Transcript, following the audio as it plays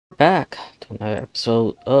to another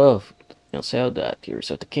episode of Zelda,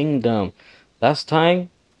 Tears of the Kingdom. Last time,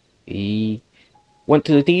 we went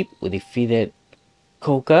to the deep, we defeated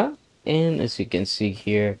Koka, and as you can see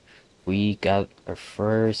here, we got our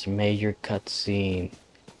first major cutscene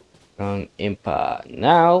from Impa.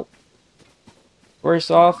 Now,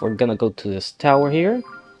 first off, we're gonna go to this tower here,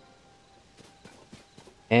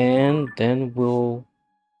 and then we'll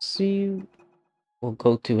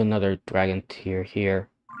go to another dragon tier here.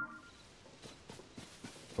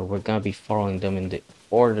 But we're gonna be following them in the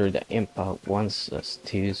order that Impa wants us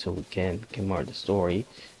to, so we can get more of the story.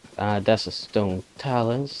 That's a stone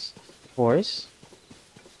talons horse.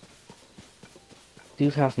 I do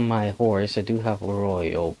have my horse. I do have a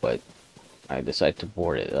royal, but I decided to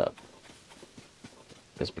board it up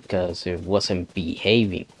just because it wasn't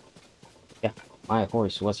behaving. Yeah, my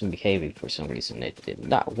horse wasn't behaving for some reason. It did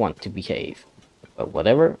not want to behave. But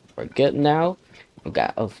whatever, we're good now.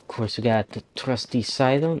 Of course, we got the trusty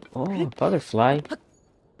Sidon. Oh, butterfly.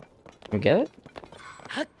 You get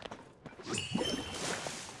it?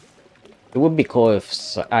 It would be cool if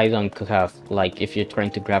Sidon could have, like, if you're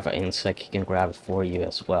trying to grab an insect, he can grab it for you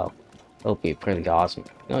as well. That would be pretty awesome.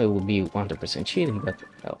 No, it would be 100% cheating, but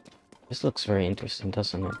oh, this looks very interesting,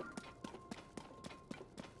 doesn't it?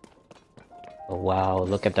 Oh wow,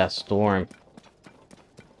 look at that storm.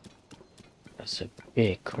 That's a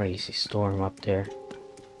big crazy storm up there.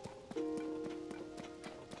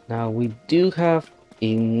 Now we do have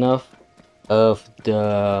enough of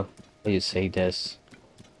the, how do you say this,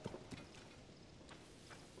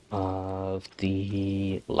 of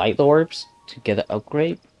the light orbs to get an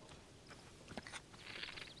upgrade.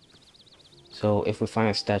 So if we find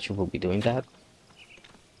a statue, we'll be doing that.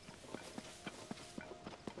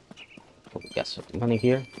 Oh, we got some money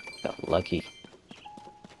here. Got lucky.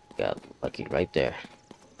 Got lucky right there.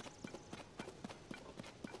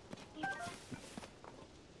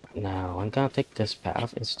 Now I'm gonna take this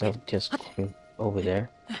path instead of just going over there,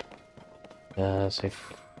 because I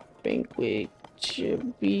think we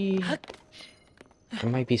should be. There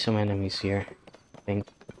might be some enemies here. I think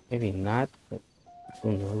maybe not, but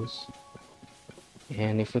who knows?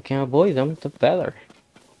 And if we can avoid them, the better.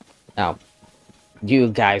 Now, you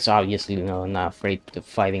guys obviously know I'm not afraid of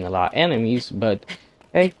fighting a lot of enemies, but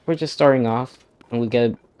hey, we're just starting off, and we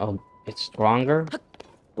get a bit stronger.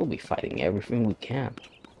 We'll be fighting everything we can.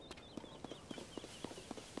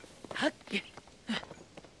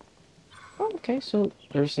 Okay, so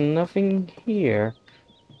there's nothing here,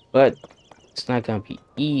 but it's not gonna be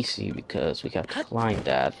easy because we got to climb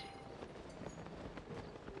that.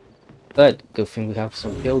 But good thing we have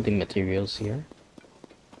some building materials here.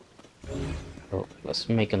 So let's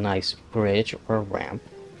make a nice bridge or a ramp,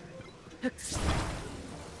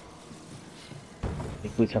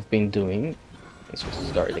 like we have been doing since we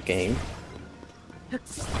started the game,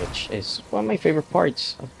 which is one of my favorite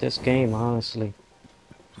parts of this game, honestly.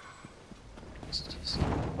 It's just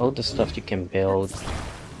all the stuff you can build.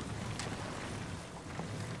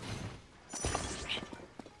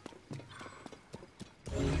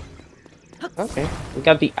 Okay, we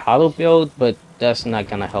got the auto build, but that's not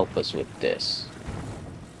gonna help us with this.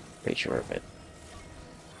 Pretty sure of it.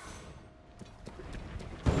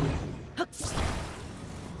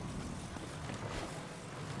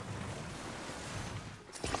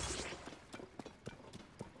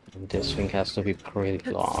 And this thing has to be pretty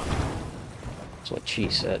long. That's what she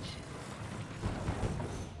said.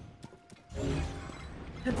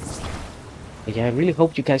 But yeah, I really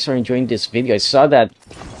hope you guys are enjoying this video. I saw that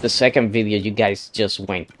the second video you guys just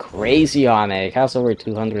went crazy on it. It has over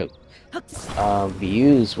 200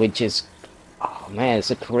 views, which is, oh man, it's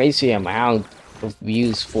a crazy amount of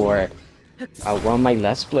views for one of my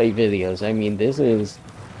Let's Play videos. I mean, that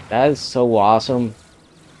is so awesome,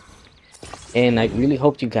 and I really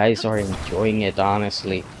hope you guys are enjoying it,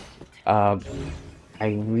 honestly. I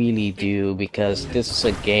really do, because this is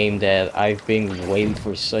a game that I've been waiting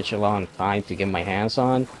for such a long time to get my hands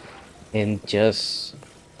on, and just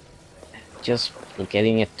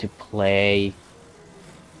getting it to play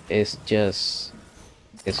is just,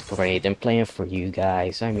 it's great. And playing for you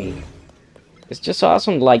guys, I mean, it's just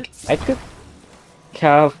awesome. Like, I could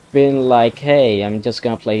have been like, hey, I'm just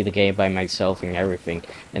gonna play the game by myself and everything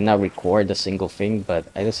and not record a single thing, but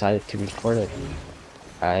I decided to record it.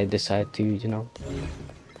 I decided to, you know,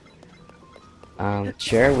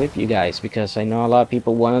 share with you guys, because I know a lot of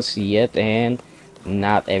people want to see it, and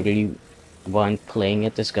not everyone playing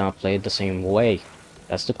it is gonna play it the same way.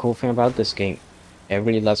 That's the cool thing about this game.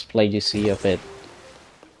 Every Let's Play you see of it,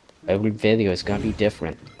 every video is gonna be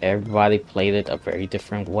different. Everybody played it a very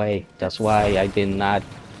different way. That's why I did not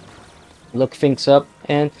look things up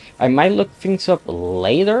And I might look things up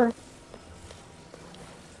later,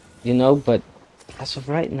 you know, but as of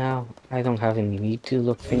right now, I don't have any need to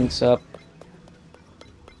look things up.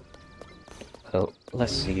 So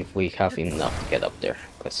let's see if we have enough to get up there.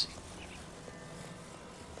 Let's see.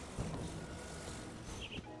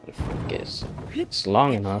 If I guess it's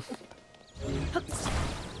long enough.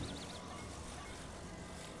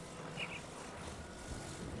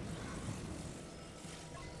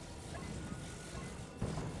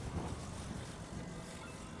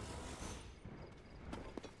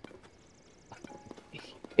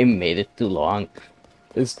 It made it too long.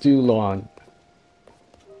 It's too long.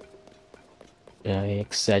 Yeah, I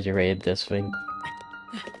exaggerated this thing.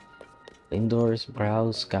 Indoors,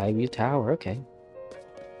 browse, Skyview Tower, okay.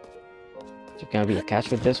 Is it gonna be a catch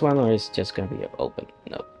with this one, or is it just gonna be open?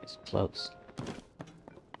 No, it's closed.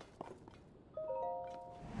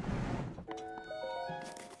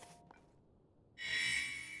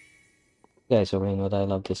 You guys already know that I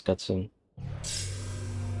love this cutscene.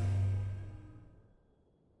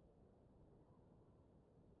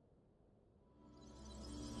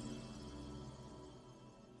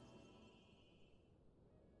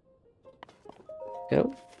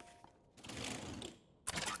 Go.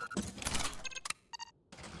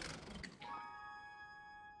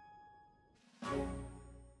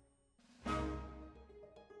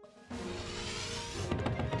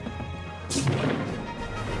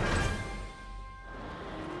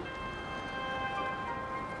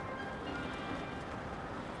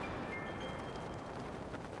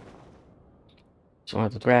 It's one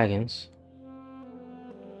of the dragons.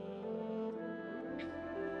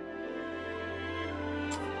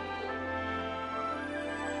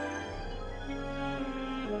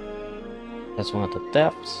 That's one of the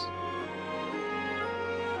depths.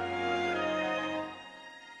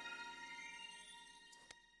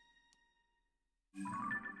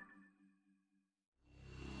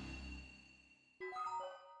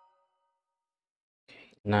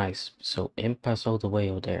 Nice. So impasse all the way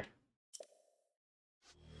over there.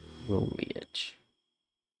 Foliage.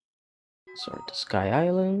 Sorry, the Sky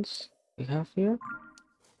Islands we have here.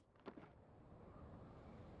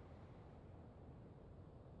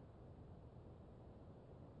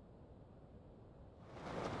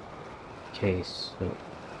 Okay, so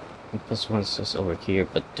this one's just over here,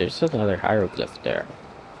 but there's another hieroglyph there.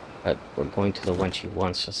 But we're going to the one she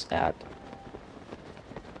wants us at,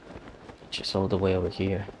 which is all the way over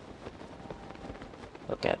here.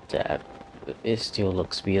 Look at that. It still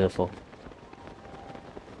looks beautiful.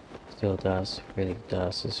 Still does, really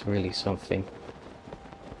does. It's really something.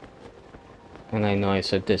 And I know I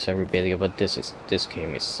said this every video, but this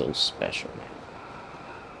game is so special, man.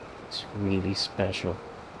 It's really special.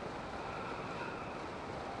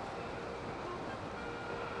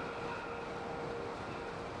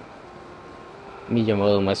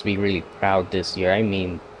 Miyamoto must be really proud this year. I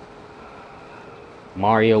mean,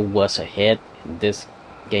 Mario was a hit, and this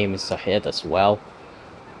game is a hit as well.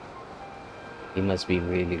 He must be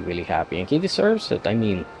really, really happy, and he deserves it. I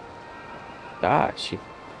mean, gosh, he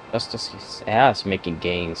busted his ass making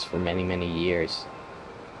games for many, many years.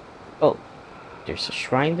 Oh, there's a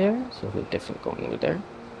shrine there, so we're definitely going over there.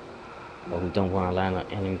 But we don't want to land on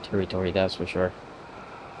enemy territory, that's for sure.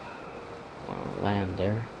 Want to land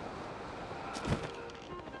there.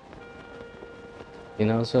 You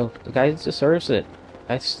know, so the guy deserves it.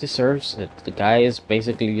 The guy deserves it. The guy is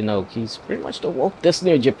basically, you know, he's pretty much the Walt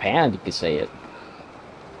Disney of Japan, you could say it.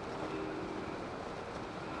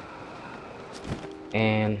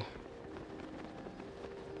 And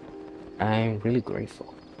I'm really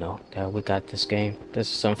grateful, you know, that we got this game. This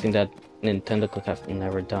is something that Nintendo could have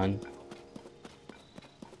never done.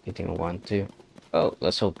 They didn't want to. Oh,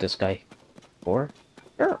 let's hope this guy. Or?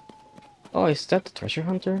 Sure. Oh, is that the treasure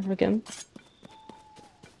hunter again?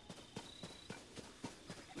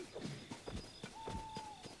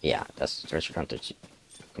 Yeah, that's the treasure hunter. She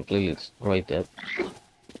completely destroyed that.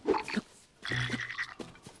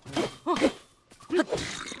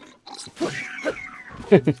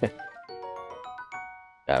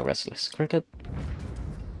 Restless cricket.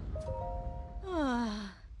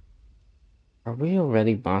 Are we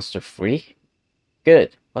already monster free?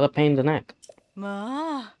 Good. What a pain in the neck.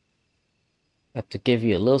 Have to give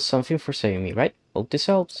you a little something for saving me, right? Hope this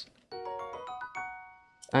helps.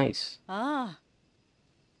 Nice.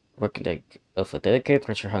 Working day of a dedicated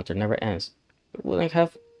treasure hunter never ends. We wouldn't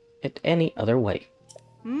have it any other way.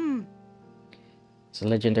 As a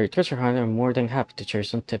legendary treasure hunter, I'm more than happy to share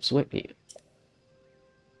some tips with you.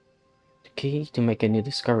 The key to make a new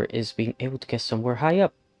discovery is being able to get somewhere high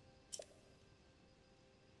up.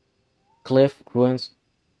 Cliff, ruins,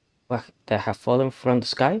 that have fallen from the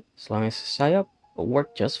sky, as long as it's high up, will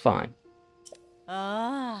work just fine.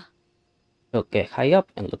 Ah. So get high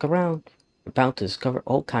up and look around. You're bound to discover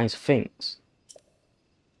all kinds of things.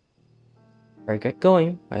 Better get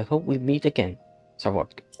going. I hope we meet again.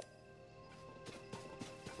 Sarwak.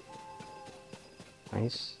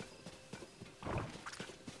 Nice.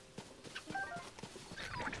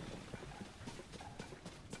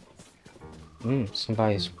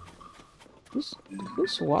 Somebody's...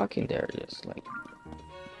 Who's walking there? Just like...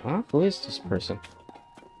 Huh? Who is this person?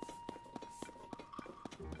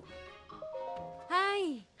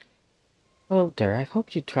 Hi. Hello there. I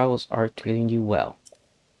hope your travels are treating you well.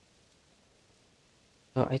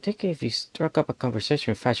 So I think if you struck up a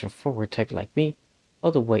conversation with fashion forward type like me,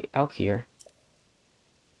 all the way out here,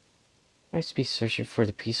 I must be searching for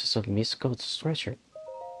the pieces of mystical treasure.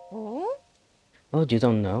 Oh? Oh, you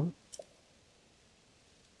don't know?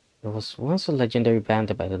 There was once a legendary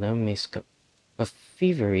band by the name of Mystical, but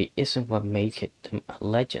thievery isn't what made them a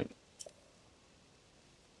legend.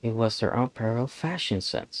 It was their unparalleled fashion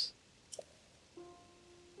sense.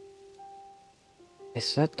 They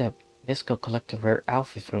said that Mystical collected rare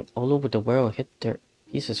outfits from all over the world and hid their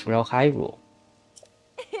pieces throughout Hyrule.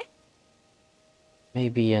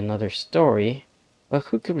 Maybe another story, but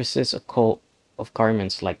who could resist a cult of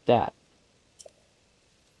garments like that?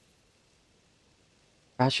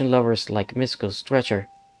 Fashion lovers like Mystical's treasure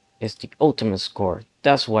is the ultimate score.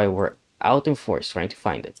 That's why we're out in force trying to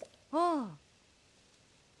find it. Oh.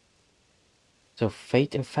 So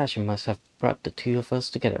fate and fashion must have brought the two of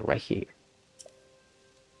us together right here.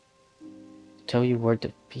 To tell you where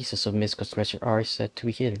the pieces of Mystical's treasure are said to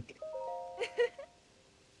be hidden.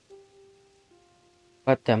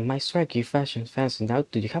 But that might strike you fashion fans now.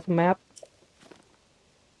 Do you have a map?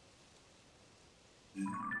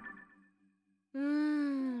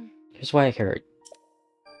 Here's what I heard.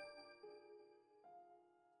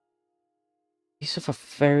 Piece of a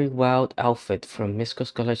very wild outfit from Mystico's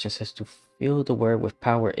collection says to fill the world with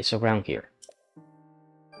power is around here.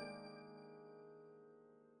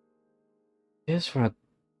 This from a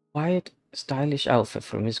quiet, stylish outfit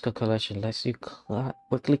from Mystico collection lets you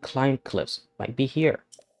quickly climb cliffs. Might be here.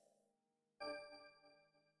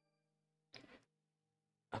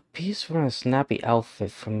 A piece from a snappy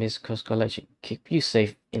outfit from Mystico's collection keep you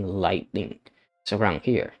safe in lightning. It's around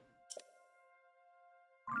here.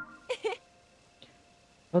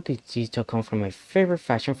 All these details come from my favorite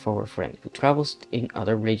fashion forward friend who travels in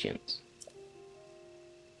other regions.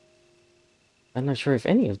 I'm not sure if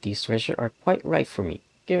any of these treasures are quite right for me,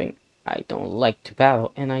 given I don't like to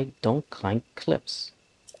battle and I don't climb cliffs.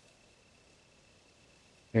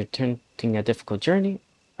 You're attempting a difficult journey.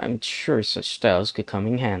 I'm sure such styles could come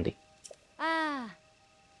in handy. Ah.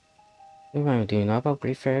 Do you know about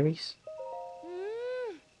Great Fairies?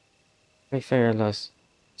 Great Fairy lost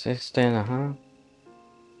 16, huh?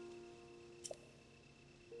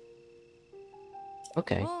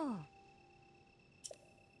 Okay. Oh.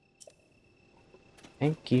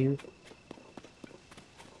 Thank you.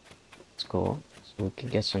 Let's go. So we can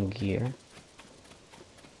get some gear.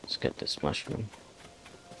 Let's get this mushroom.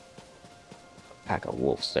 Pack of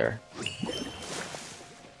wolves there.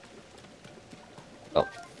 Oh.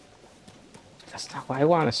 That's not what I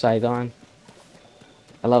want to Sidon.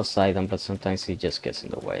 I love Sidon, but sometimes he just gets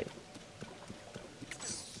in the way.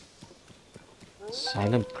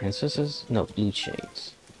 Silent princesses? No, blue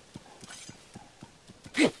shades.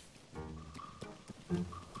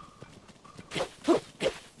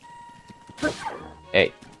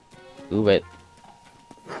 Hey, move it.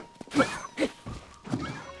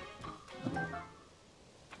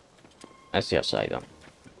 I see a Sidon.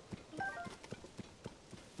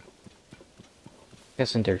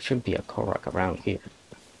 Guessing there should be a Korok around here.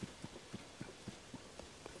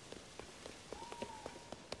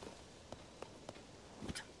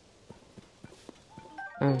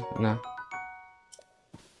 No.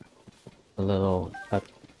 A little hut.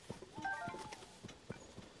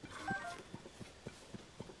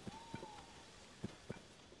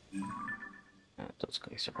 Those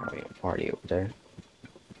guys are probably a party over there.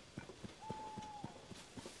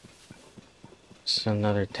 There's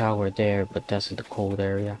another tower there, but that's in the cold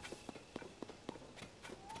area.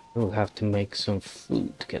 We'll have to make some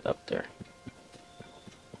food to get up there.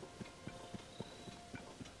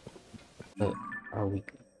 Are we...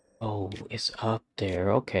 Oh, it's up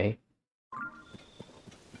there. Okay.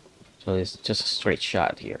 So it's just a straight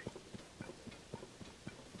shot here.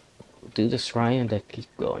 We'll do the shrine and then keep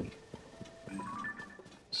going.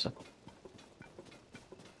 So...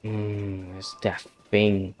 it's that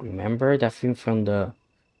thing. Remember that thing from the...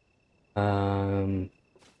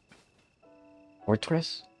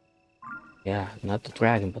 fortress? Yeah, not the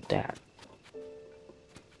dragon, but that.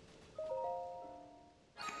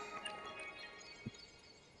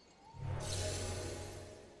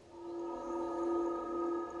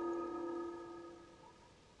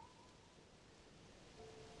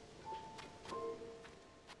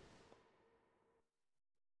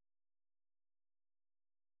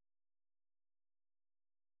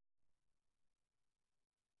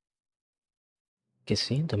 You can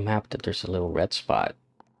see in the map that there's a little red spot.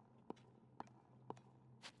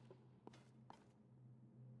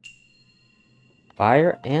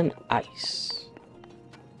 Fire and ice.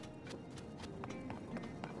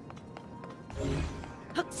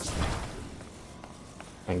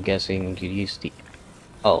 I'm guessing you use the...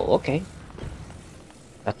 Oh, okay.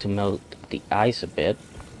 Got to melt the ice a bit.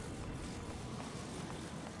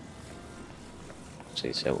 So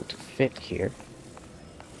it's able to fit here.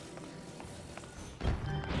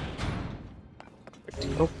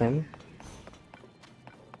 To open.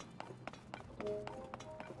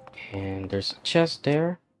 And there's a chest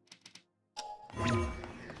there.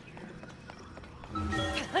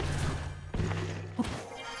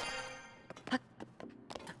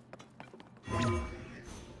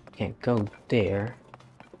 Can't go there.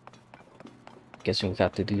 Guessing we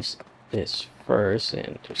got to do this first,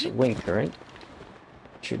 and there's a wind current.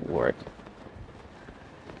 Should work.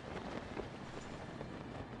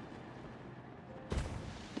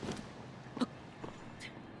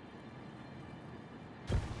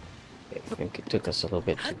 I think it took us a little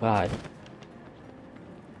bit too high.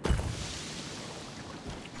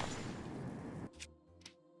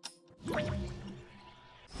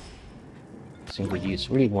 So we use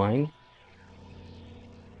rewind.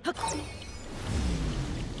 Okay,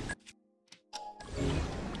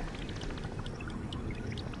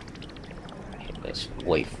 let's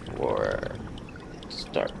wait for it to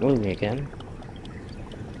start moving again,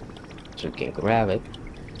 so we can grab it.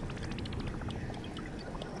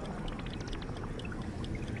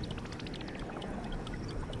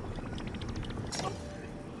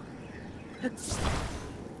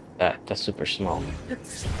 That's super small.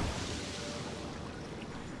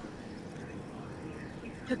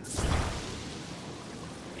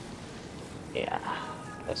 Yeah,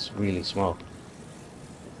 that's really small.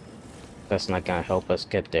 That's not gonna help us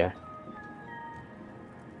get there.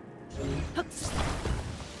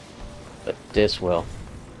 But this will.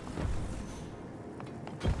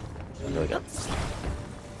 There we go.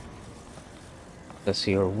 Let's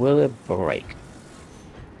see, or will it break?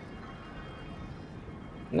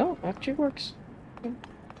 No, actually works.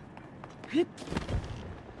 Okay.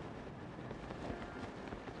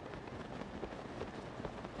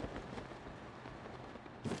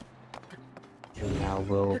 And now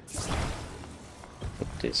we'll put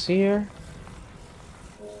this here.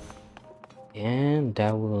 And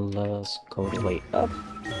that will let us go the way up.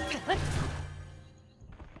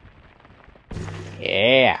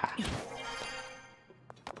 Yeah.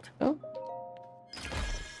 Oh.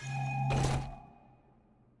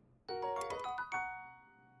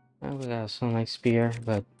 Well, we got a sunlight spear,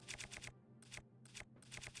 but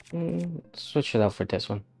switch it out for this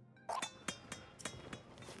one.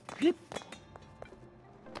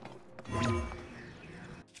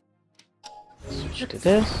 Switch to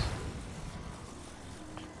this.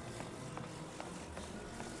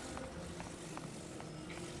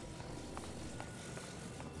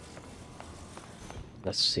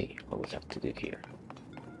 Let's see what we have to do here.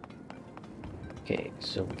 Okay,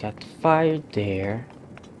 so we got the fire there.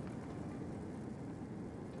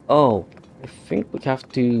 Oh, I think we have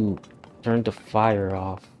to turn the fire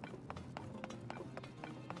off.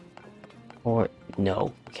 Or,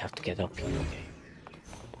 no, we have to get up here, okay.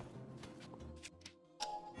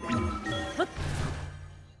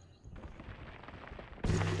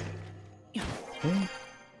 Okay.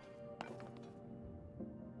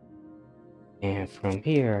 And from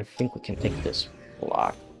here, I think we can take this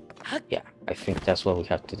block. Yeah, I think that's what we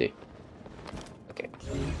have to do. Okay.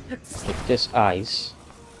 Take this ice.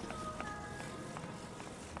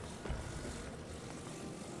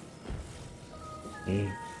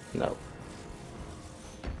 No.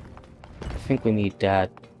 I think we need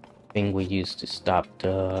that thing we used to stop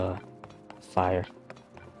the fire.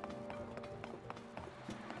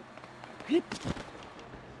 We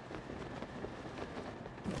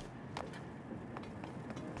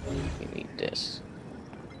need this.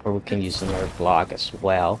 Or we can use another block as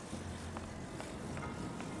well.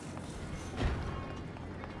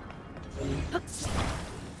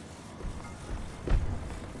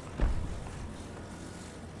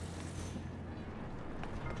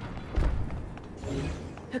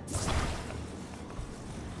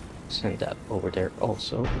 Send that over there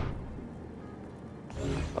also.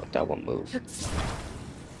 Oh, that one moved.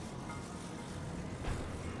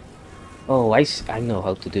 Oh, I know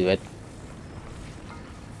how to do it.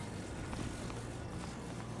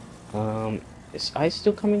 Is ice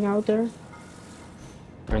still coming out there?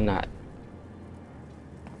 Or not?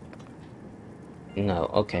 No,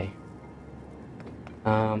 okay.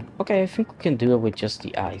 Okay, I think we can do it with just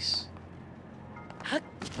the ice.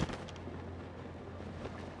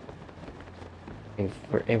 If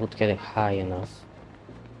we're able to get it high enough.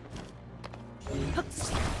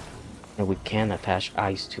 And we can attach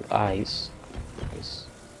ice to ice. Nice.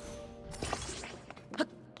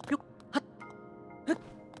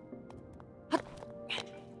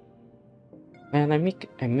 Man, I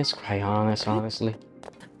miss Cryonis, honestly.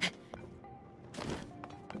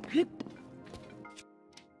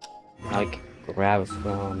 I can grab it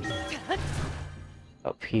from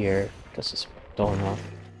up here because it's tall enough.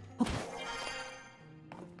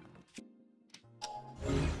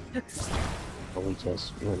 So we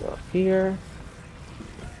just move up here.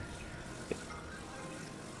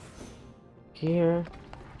 Here.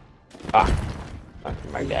 Ah!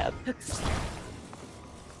 My bad.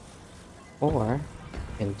 Or I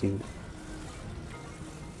can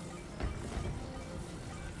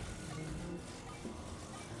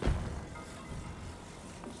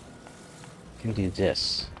do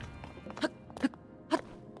this.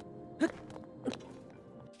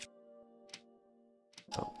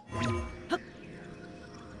 Oh.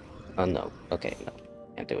 Oh no. Okay, no.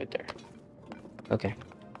 Can't do it there. Okay.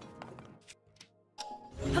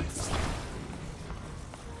 So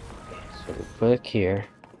we put it here.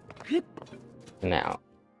 Now.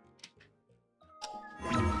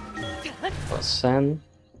 We'll send.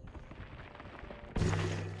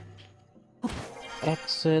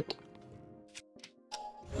 Exit.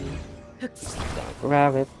 Gonna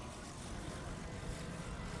grab it.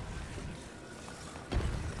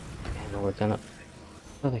 And we're gonna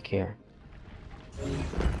put it here.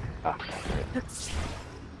 Ah.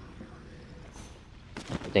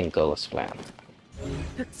 It didn't go as planned.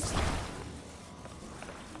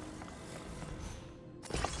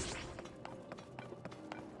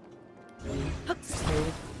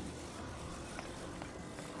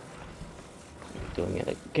 Doing it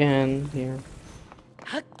again here.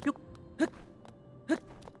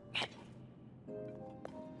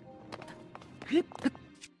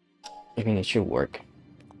 I mean, it should work.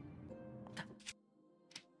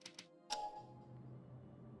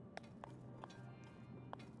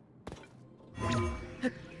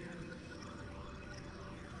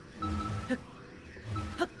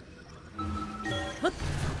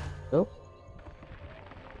 Nope.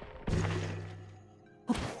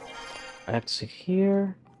 Exit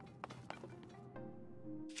here.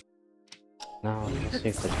 Now let's see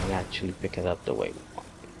if we can actually pick it up the way we want.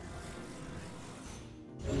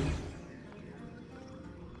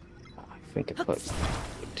 I think I put it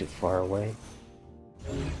too far away.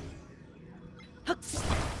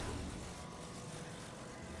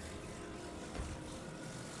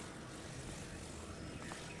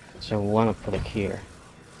 So I want to put it here,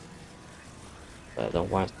 but I don't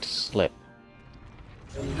want it to slip.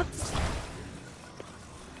 Let's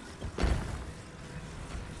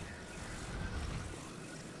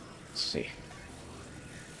see.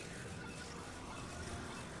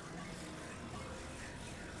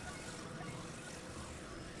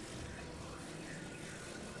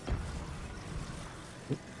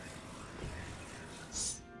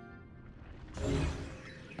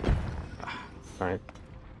 Alright.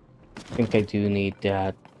 I think I do need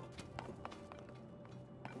that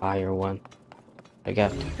higher one. I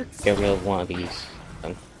got to get rid of one of these.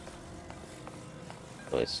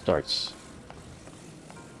 So it starts,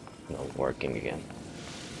 you know, working again.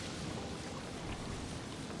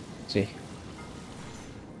 See?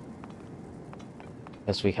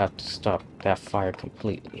 Because we have to stop that fire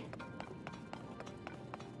completely.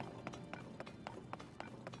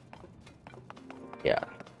 Yeah.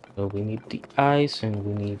 So we need the ice and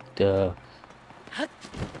we need the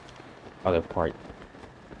other part.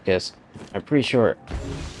 Because I'm pretty sure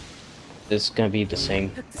this is gonna be the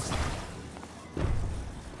same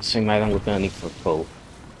item we're gonna need for both.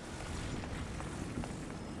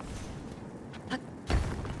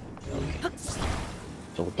 Okay.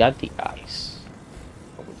 So we got the ice.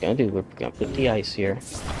 What we're gonna do, we're gonna put the ice here.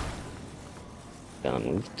 Gonna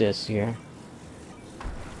move this here.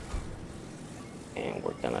 And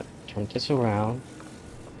we're gonna turn this around.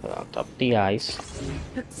 Put on top of the ice.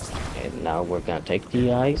 And now we're gonna take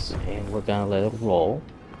the ice and we're gonna let it roll.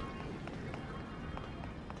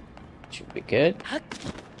 Should be good.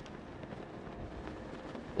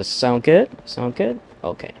 Does it sound good? Sound good?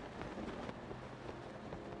 Okay.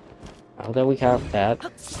 Now that we have that,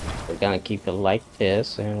 we're gonna keep it like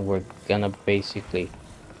this, and we're gonna basically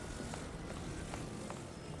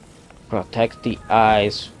protect the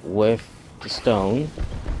eyes with the stone.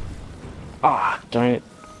 Ah, darn it.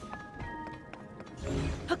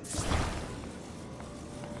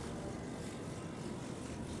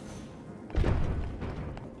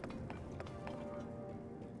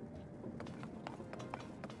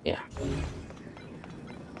 Yeah.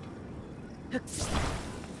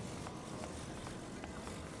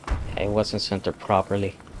 It wasn't centered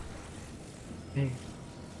properly. Okay.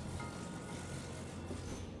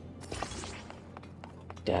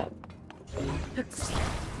 That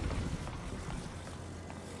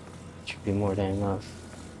should be more than enough.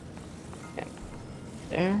 Yeah.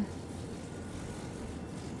 There.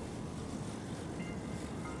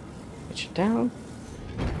 Push it down.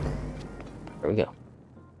 There we go.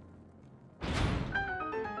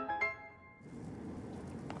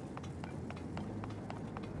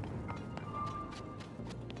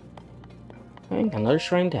 Okay, another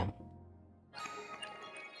shrine down.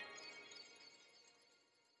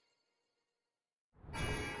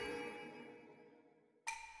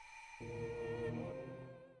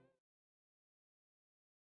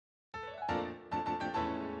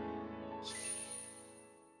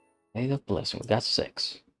 Hey, the blessing. We got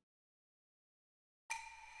 6.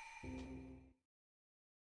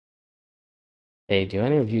 Hey, do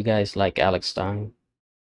any of you guys like Alex Time?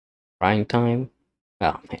 Prime Time?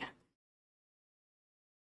 Oh man,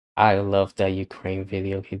 I love that Ukraine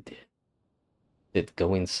video he did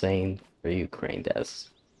go insane for Ukraine. That's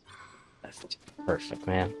just perfect,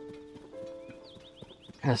 man.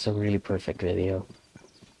 That's a really perfect video.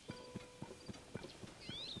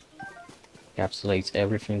 Encapsulates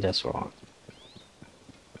everything that's wrong.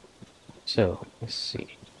 So let's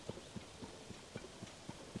see.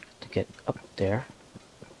 To get up there.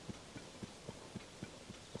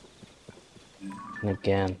 And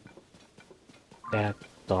again, that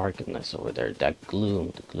darkness over there, that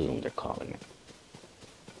gloom, the gloom they're calling it.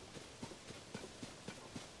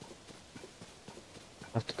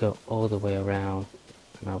 I have to go all the way around.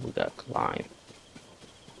 Now we gotta climb.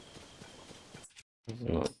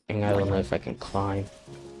 And I don't know if I can climb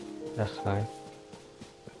that high.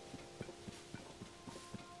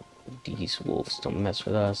 These wolves don't mess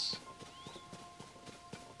with us.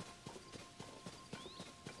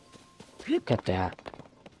 Look at that.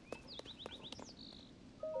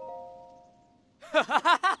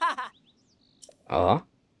 Oh?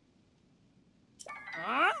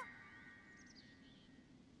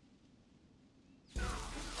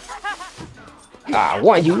 Ah,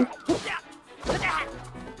 why you?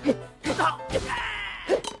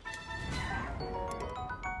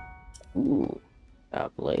 Ooh,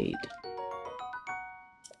 that blade.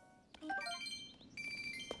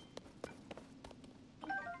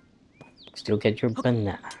 Still get your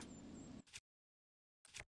banana.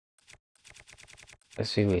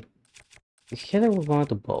 Let's see, wait. We hit it with one of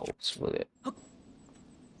the bolts with it.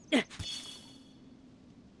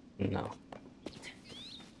 No.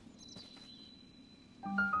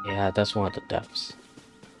 Yeah, that's one of the depths.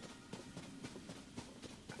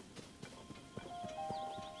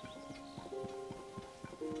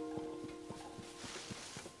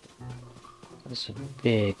 That's a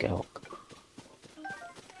big elk.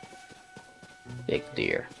 Big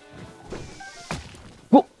deer.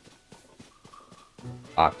 Whoa!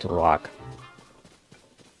 Octorock.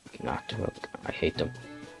 Octorock. I hate them.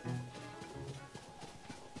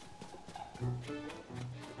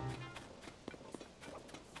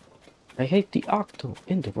 I hate the octo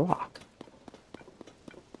in the rock.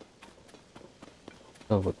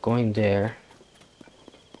 So we're going there.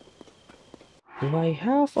 Do I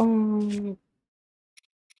have the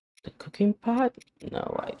cooking pot?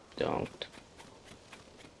 No, I don't.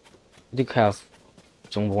 I do have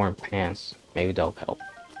some warm pants. Maybe that'll help.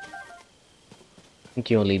 I think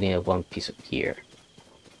you only need one piece of gear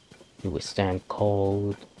to withstand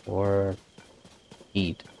cold or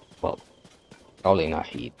heat. Well, probably not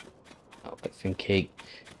heat. No, I think heat.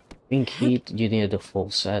 You need the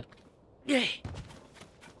full set.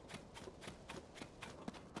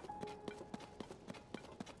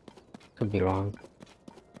 Could be wrong.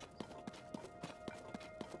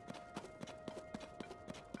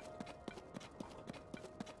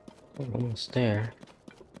 Oh, almost there.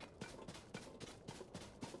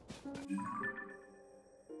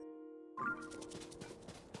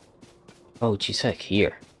 Oh, she said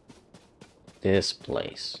here. This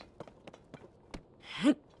place.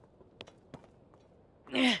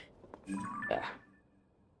 Yeah.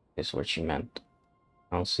 Is what she meant.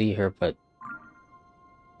 I don't see her, but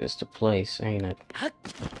it's the place, ain't it?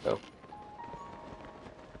 Oh.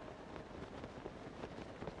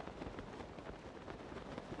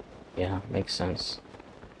 Yeah, makes sense.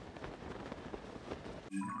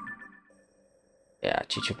 Yeah,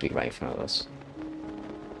 she should be right in front of us.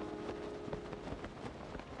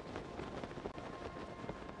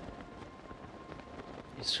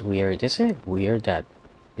 It's weird. Isn't it weird that,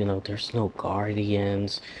 you know, there's no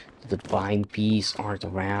guardians, the divine beasts aren't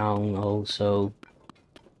around also?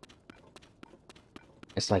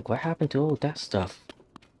 It's like, what happened to all that stuff?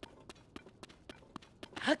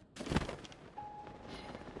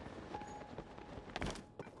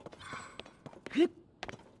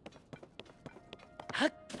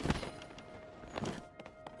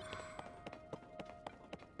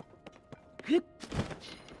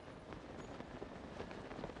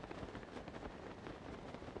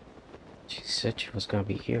 She said she was gonna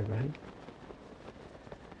be here, right?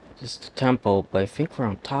 This is the temple, but I think we're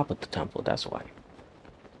on top of the temple, that's why.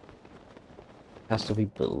 Has to be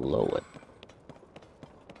below it.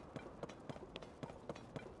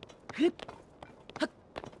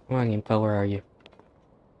 Come on, Impa, where are you?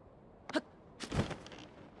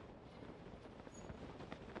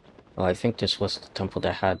 Oh, I think this was the temple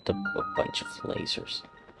that had a bunch of lasers.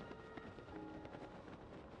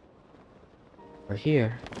 We're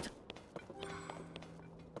here.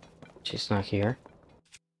 She's not here.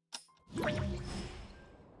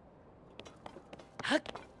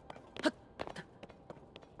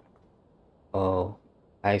 Oh,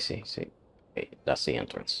 I see. Wait, that's the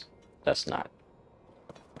entrance. That's not.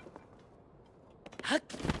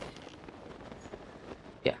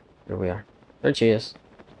 Yeah, here we are. There she is.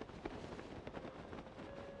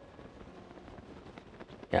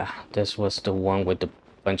 Yeah, this was the one with the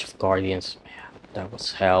bunch of guardians. Man, that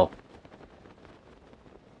was hell.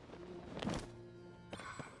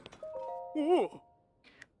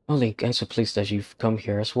 Only I'm so pleased that you've come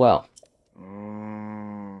here as well. I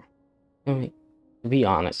mean, to be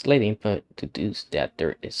honest, Lady Impa deduced that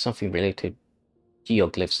there is something related to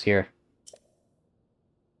geoglyphs here.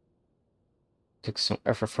 Took some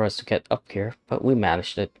effort for us to get up here, but we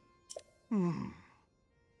managed it. Then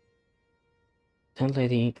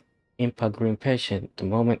Lady Impa grew impatient. The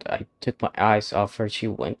moment I took my eyes off her, she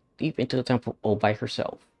went deep into the temple all by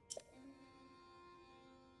herself.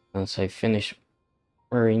 Once I finished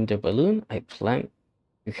wearing the balloon, I planned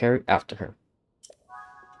to carry after her.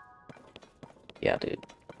 Yeah, dude.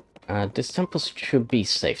 This temple should be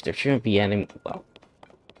safe. There shouldn't be any... Well,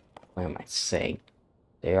 what am I saying?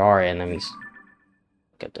 There are enemies.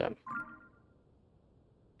 Look at them.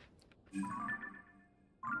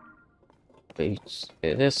 But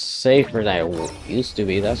it is safer than it used to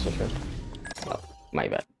be, that's for sure. Oh, my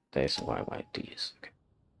bad. That is why I wanted to use. Okay.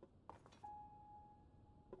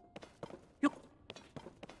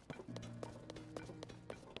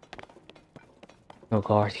 No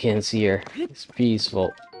guardians here. It's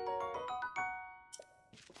peaceful.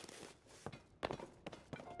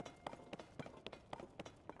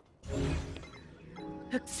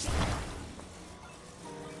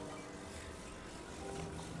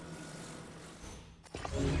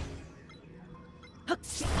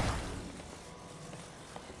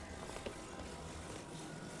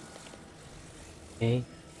 Okay.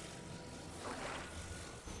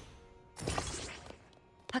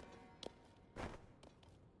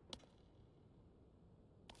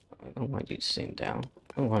 I don't want you sitting down.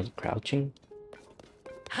 I don't want you crouching.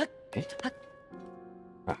 Okay.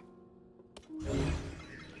 Ah.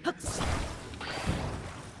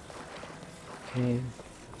 Okay.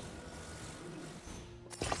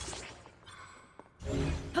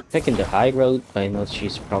 Taking the high road, but I know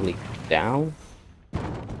she's probably down.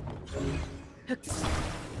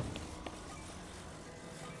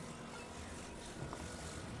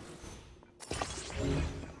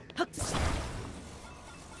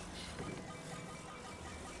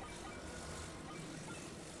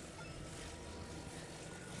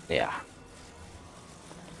 Yeah.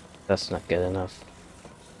 That's not good enough.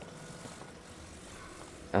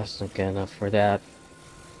 That's not good enough for that.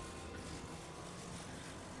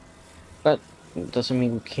 But it doesn't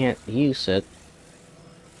mean we can't use it.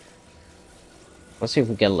 Let's see if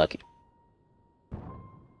we get lucky.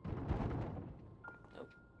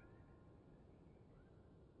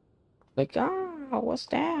 Like, ah, what's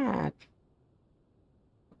that?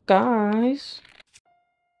 Guys?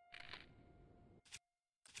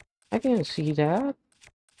 I didn't see that.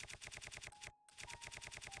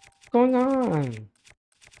 What's going on?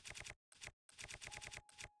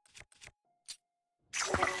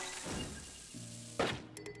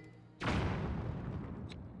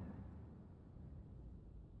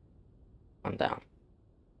 I'm down.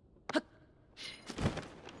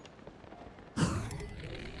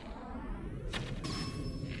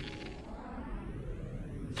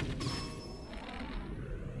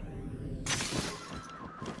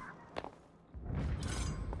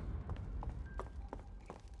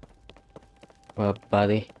 Well,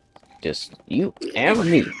 buddy, just you and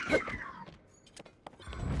me.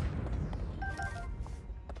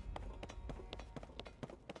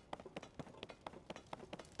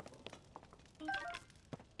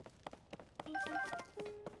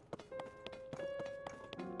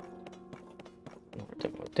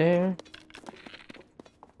 There.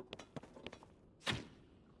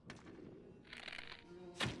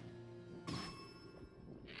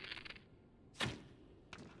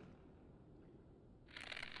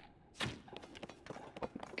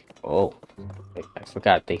 Oh, I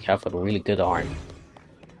forgot they have a really good arm.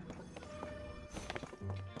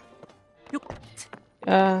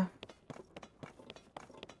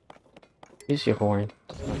 Use your horn.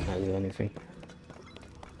 It's not gonna do anything.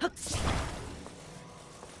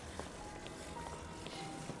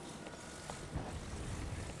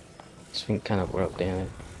 This thing kind of broke, damn it.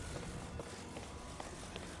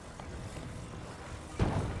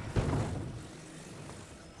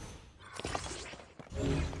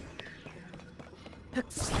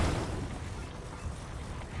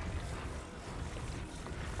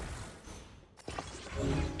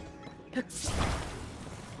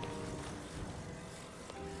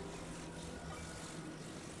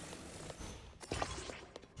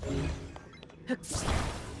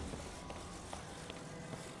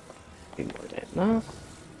 Be more than enough.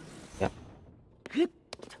 Yep.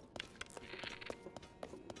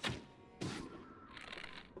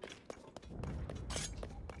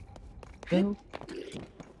 Go.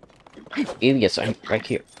 Idiots, I'm right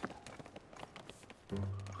here.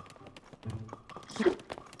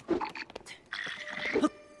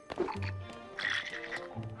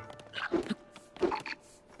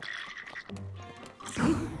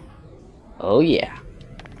 Oh yeah.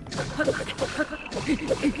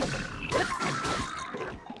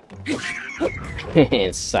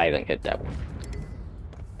 Silent hit that one.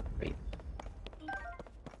 Wait.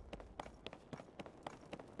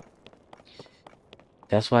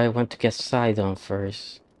 That's why I went to get Sidon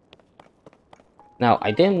first. Now,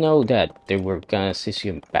 I didn't know that they were gonna assist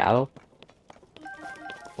you in battle.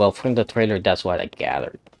 Well, from the trailer, that's what I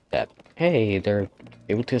gathered. That, hey, they're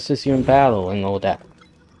able to assist you in battle and all that.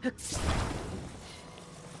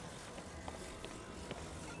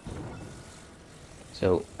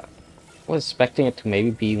 So, I was expecting it to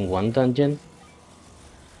maybe be in one dungeon.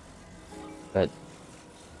 But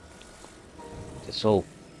this whole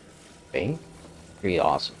thing, pretty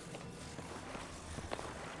awesome.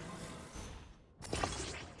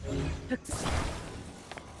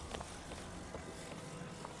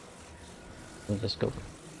 Let's go.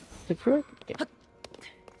 The group. Yeah.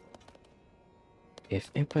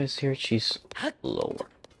 If Impa is here, she's lower.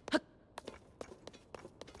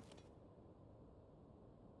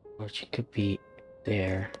 Or she could be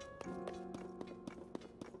there.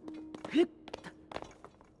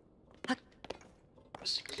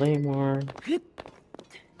 What's the claymore?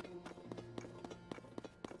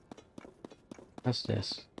 What's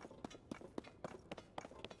this?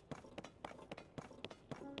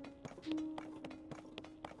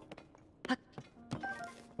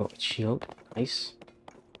 Oh, it's shield. Nice.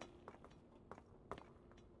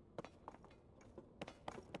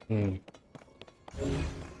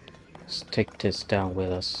 Let's take this down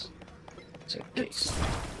with us. Just in case.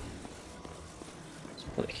 Let's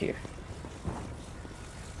put it here.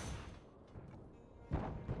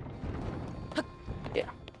 Yeah.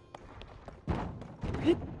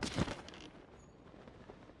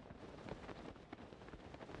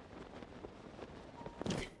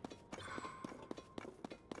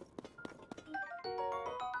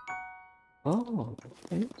 Oh,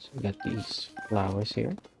 okay. So we got these flowers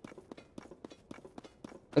here.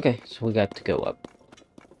 Okay, so we got to go up.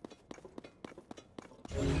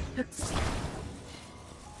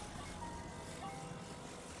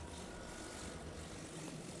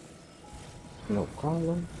 No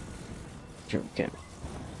problem. Sure, we can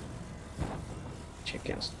check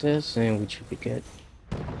against this and we should be good.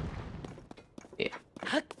 Yeah.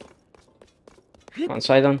 Come on,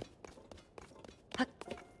 Sidon.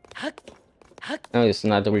 No, it's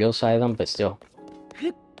not the real Sidon, but still.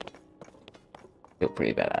 Feel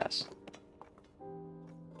pretty badass.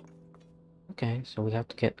 Okay, so we have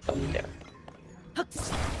to get up there.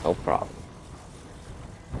 No problem.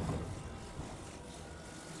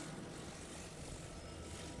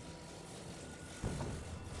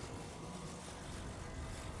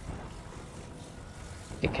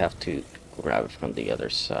 I have to grab it from the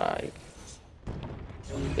other side.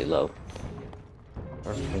 Below.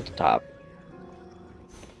 Or from the top.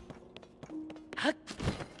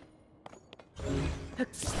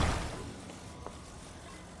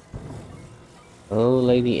 Oh,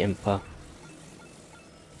 Lady Impa.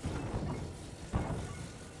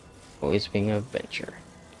 Always being an adventure.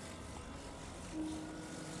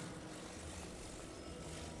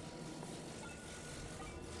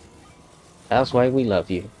 That's why we love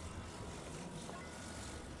you.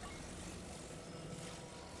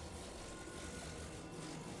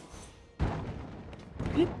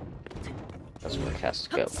 That's where it has to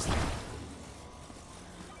go.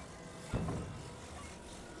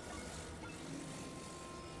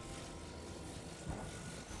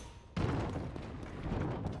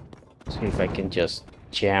 See if I can just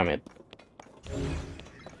jam it.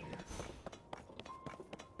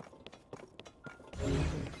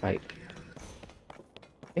 If I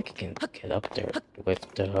think I can get up there with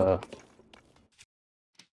the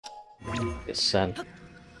sun.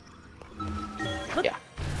 Yeah.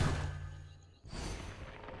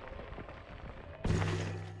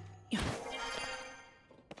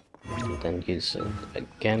 And then use it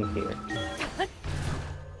again here.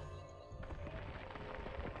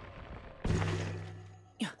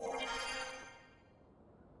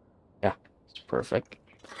 Yeah, it's perfect.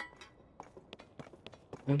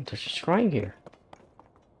 And there's a shrine here.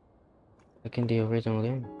 Like in the original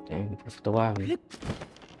game. Damn, Breath of the Wild.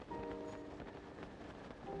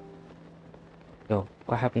 Yo,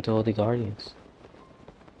 what happened to all the guardians?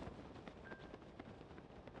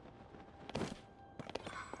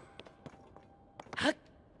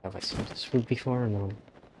 Have I seen this route before or no?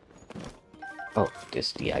 Oh, this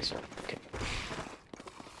is the ice one. Okay.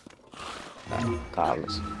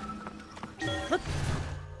 Godless.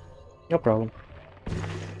 No problem.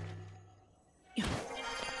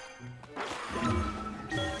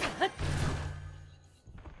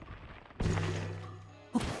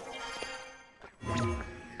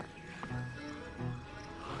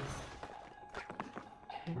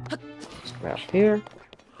 Let's grab here.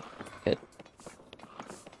 Good.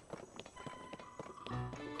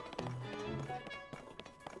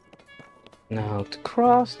 Now to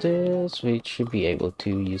cross this, we should be able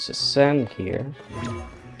to use a sand here.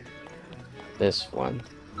 This one.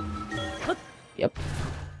 Yep.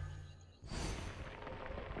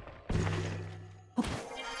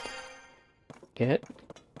 Good.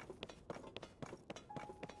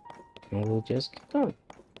 And we'll just get done.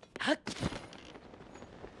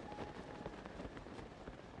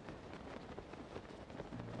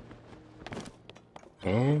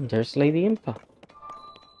 And there's Lady Impa.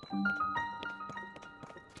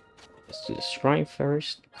 Let's do the shrine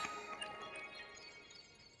first.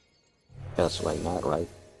 That's why not right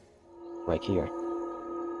here.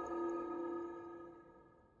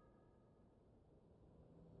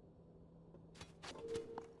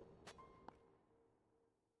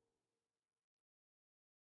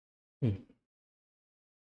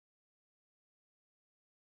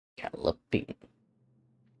 Galloping.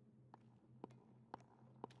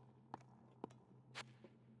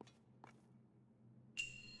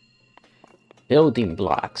 Building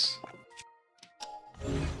blocks.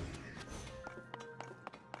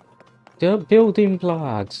 The building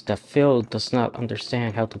blocks. The field does not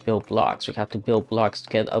understand how to build blocks. We have to build blocks to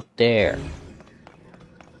get up there.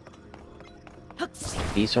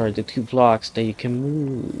 These are the two blocks that you can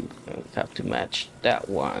move. We have to match that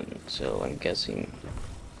one. So I'm guessing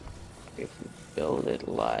if we build it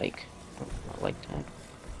like, not like that.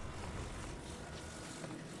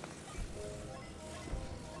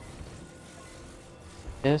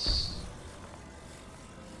 This.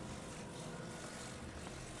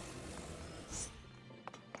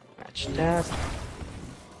 Match that.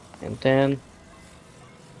 And then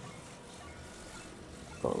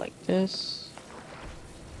go like this.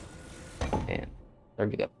 And there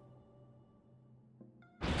we go.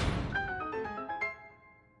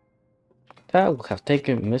 That will have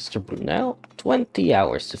taken Mr. Brunel 20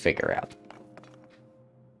 hours to figure out.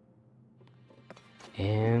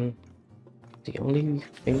 And the only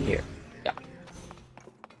thing here. Yeah.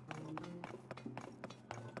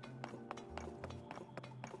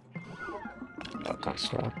 Oh,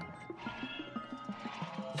 construct.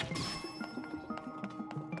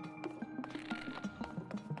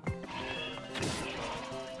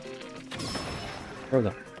 There we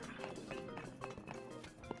go.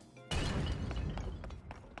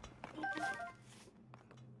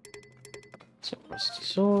 So rusty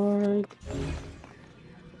sword.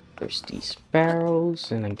 There's these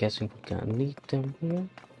barrels, and I'm guessing we're gonna need them here.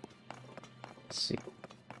 Let's see.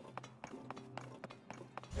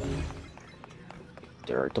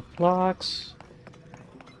 There are the blocks.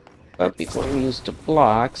 But before we use the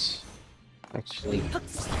blocks, actually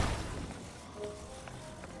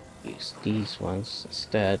use these ones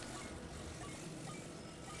instead.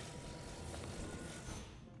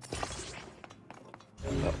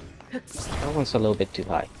 Oh, that one's a little bit too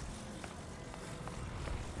high.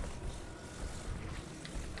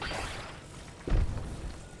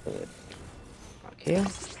 here.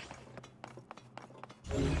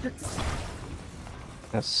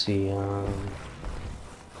 Let's see, yeah,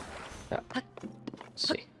 let's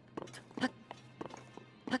see.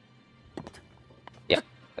 Yeah,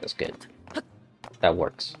 that's good. That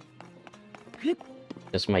works.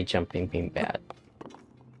 Just my jumping being bad.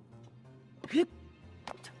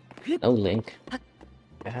 No link.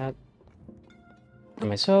 Bad. For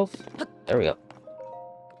myself. There we go.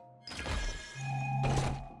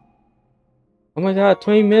 Oh my god,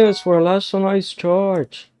 20 minutes for a last ice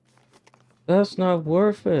charge. That's not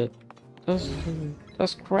worth it.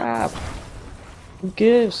 That's crap. Who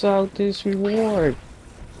gives out this reward?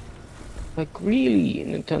 Like really,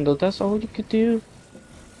 Nintendo, that's all you could do?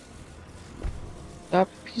 That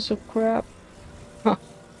piece of crap? Huh.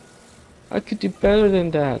 I could do better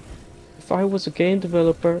than that. If I was a game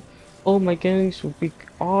developer, all my games would be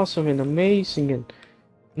awesome and amazing, and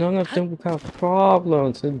none of them would have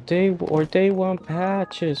problems and day one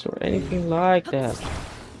patches or anything like that.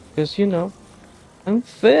 Because you know, I'm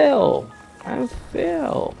Phil. I'm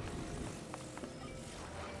Phil.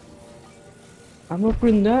 I'm a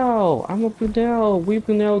Brunel. I'm a Brunel. We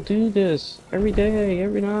Brunel do this every day,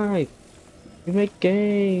 every night. We make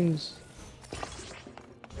games.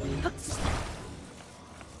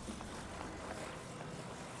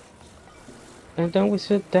 And then we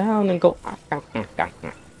sit down and go.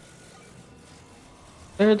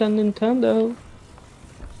 Better than Nintendo.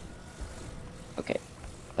 Okay,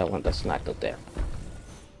 that one does not go there.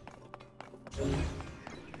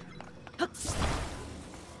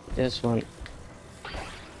 This one.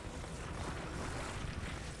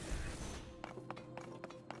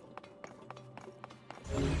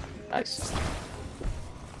 Nice.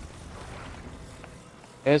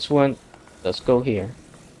 This one. Let's go here.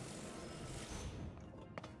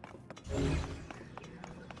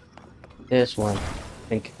 This one, I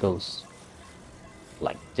think it goes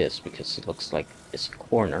like this because it looks like it's a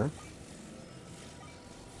corner.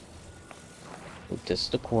 So this is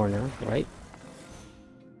the corner, right?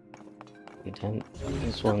 And then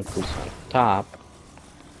this one goes on top.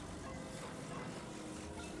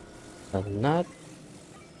 But not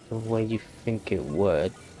the way you think it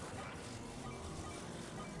would.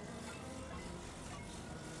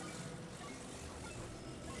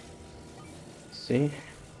 See?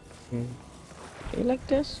 You like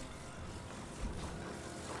this?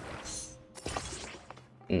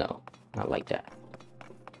 No, not like that.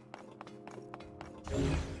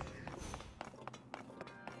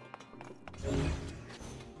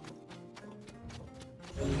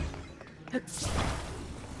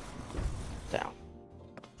 Down.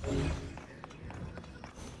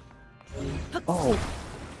 Oh.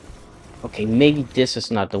 Okay, maybe this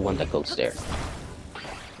is not the one that goes there.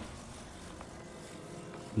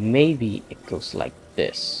 Maybe it goes like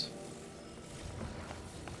this.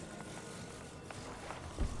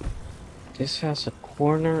 This has a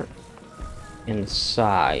corner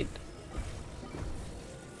inside,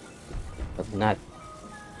 but not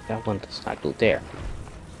that one does not go there.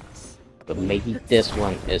 But maybe this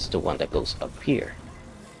one is the one that goes up here.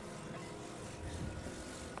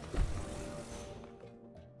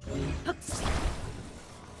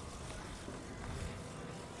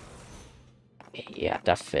 Yeah,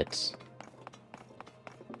 that fits.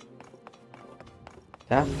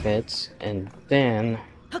 That fits, and then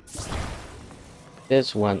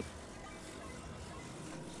this one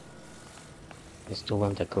is the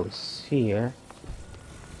one that goes here.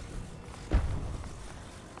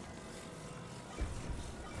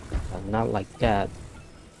 But not like that,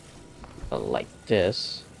 but like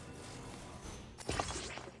this.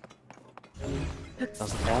 So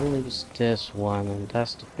that leaves this one, and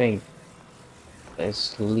that's the thing.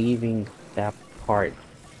 It's leaving that part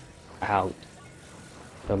out.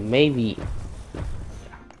 So maybe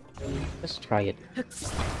let's try it.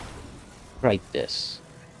 Right this.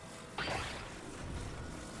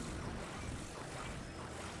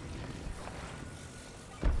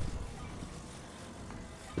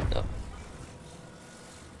 No.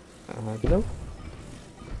 No.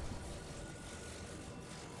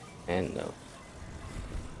 And no.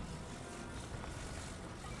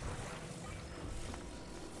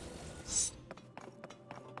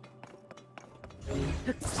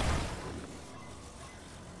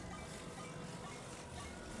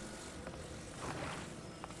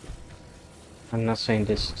 I'm not saying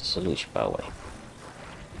this is the solution, by the way.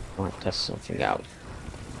 I want to test something out.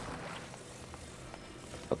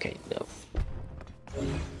 Okay, no.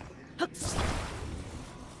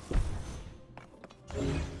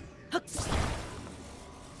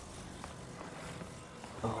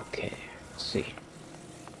 Okay, let's see.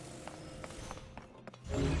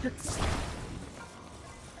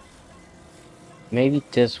 maybe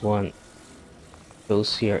this one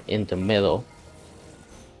goes here in the middle.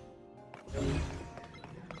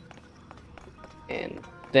 And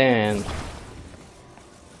then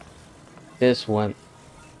this one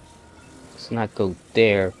does not go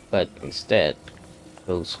there, but instead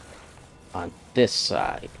goes on this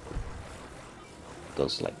side.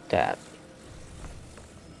 Goes like that.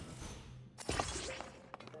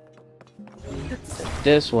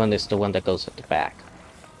 This one is the one that goes at the back.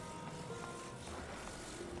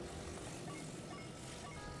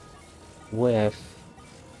 With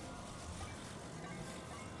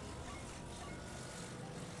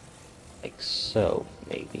like so,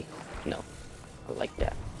 maybe. No, I like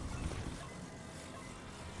that.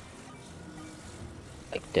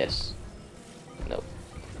 Like this. Nope.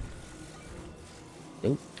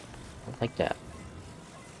 Nope. I like that.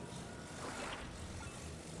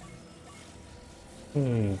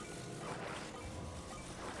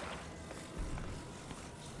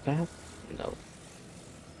 That? No.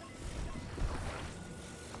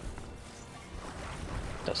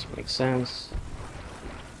 Doesn't make sense.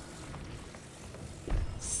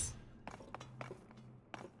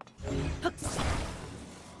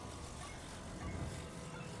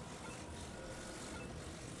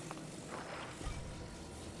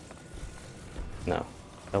 No,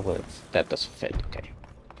 that doesn't fit. Okay.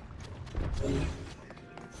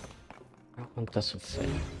 That one doesn't fit.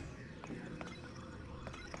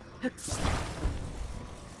 Okay.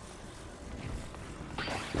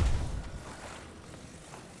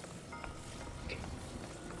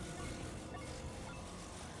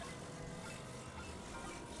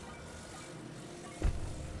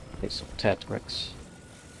 There's some Tetrix.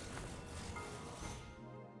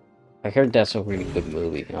 I heard that's a really good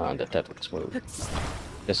movie, the Tetrix movie.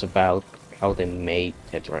 It's about how they made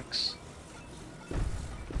Tetrix.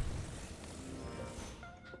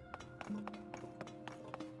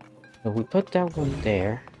 So we put that one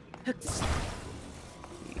there.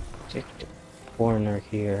 Take the corner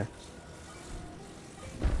here.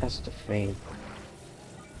 That's the thing.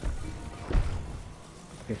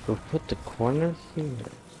 If we put the corner here,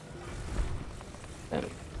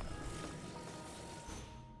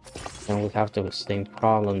 then we have the same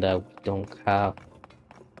problem that we don't have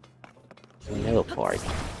the middle part.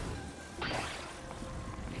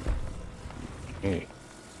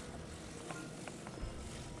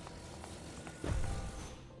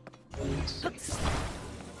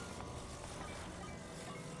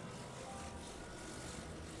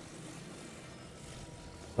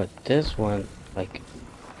 But this one, like,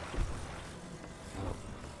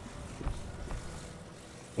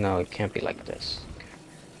 no, it can't be like this.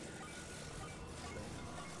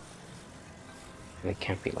 And it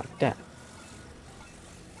can't be like that.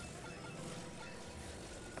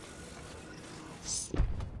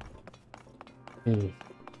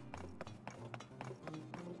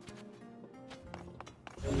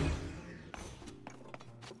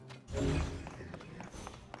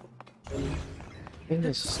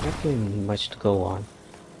 There's not really much to go on.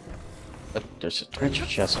 But there's a treasure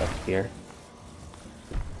chest up here.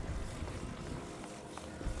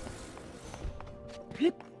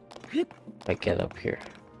 If I get up here,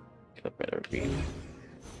 get a better view.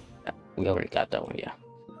 Yeah, we already got that one, yeah.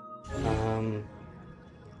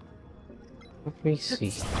 Let me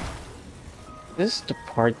see. This is the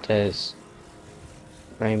part that is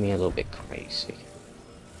driving me a little bit crazy.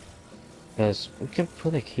 Because we can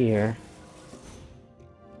put it here.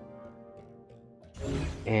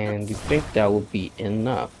 And you think that would be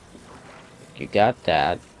enough. You got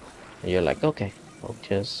that. And you're like, okay, I'll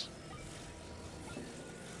just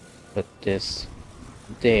put this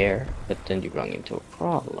there. But then you run into a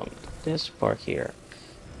problem. This part here,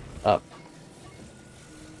 up.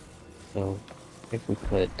 So if we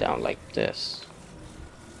put it down like this,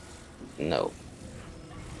 no.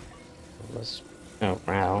 Let's spin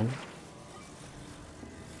around.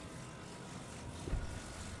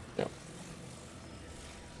 No.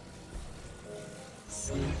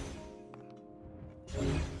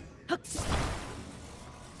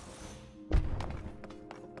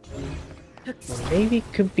 Maybe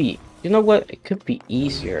it could be, you know what, it could be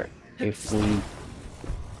easier if we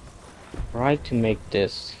try to make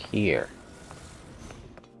this here.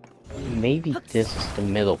 Maybe this is the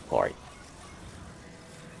middle part.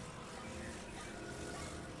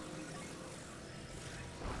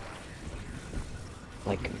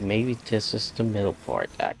 Like, maybe this is the middle part,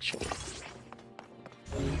 actually.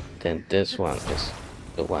 Then this one is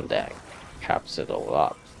the one that caps it all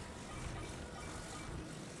up.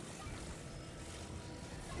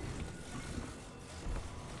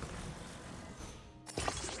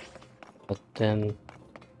 But then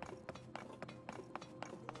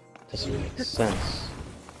Doesn't make sense.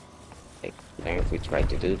 Like, then if we try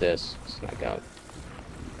to do this, it's not going.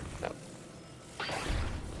 No.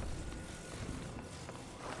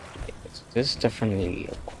 This is definitely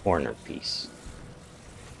a corner piece.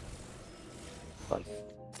 But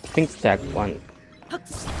I think that one.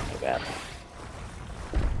 Like that.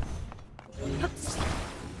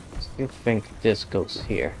 Still think this goes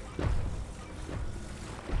here.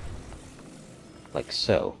 Like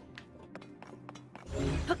so.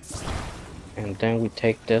 And then we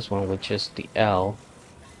take this one, which is the L.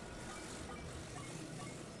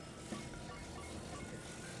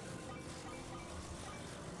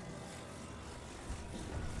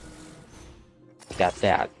 Got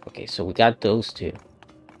that. Okay, so we got those two.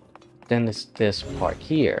 Then it's this part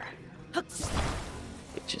here,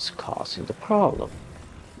 which is causing the problem.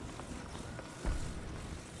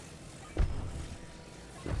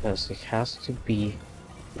 Because it has to be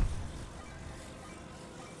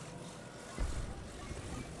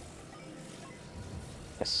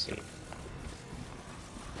let's see.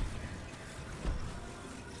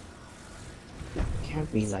 It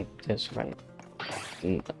can't be like this, right?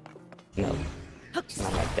 No. It's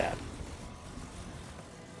not like that.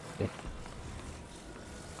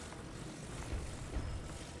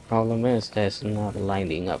 Problem is that it's not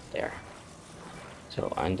lining up there.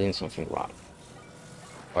 So I'm doing something wrong.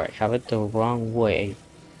 Or I have it the wrong way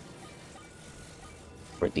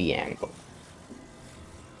for the angle.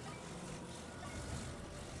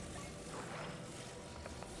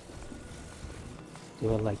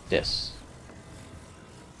 Do it like this.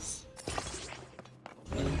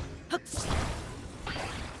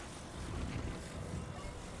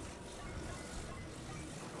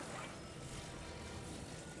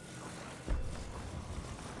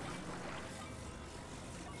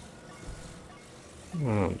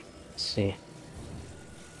 Let's see.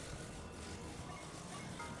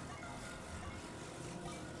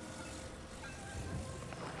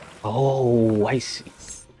 Oh, I see. I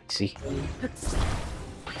see. I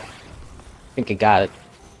think I got it.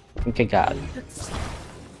 I think I got it.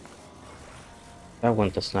 That one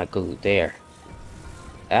does not go there.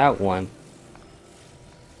 That one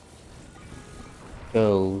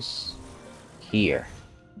goes here.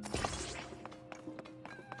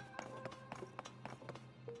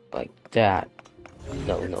 Like that.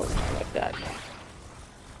 No, not like that.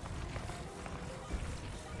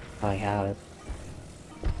 I have it.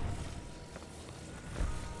 I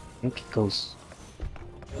think it goes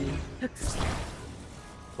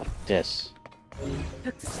like this.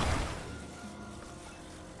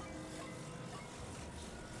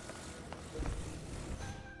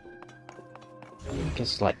 I think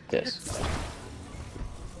it's like this.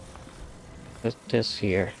 Put this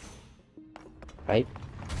here. Right?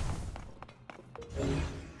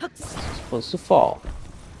 It's supposed to fall.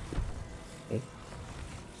 Okay.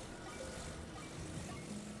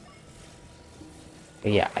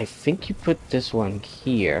 But yeah, I think you put this one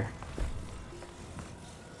here.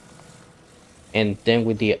 And then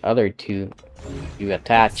with the other two, you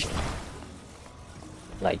attach it.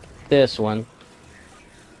 Like this one.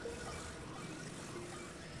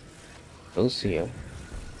 Goes here.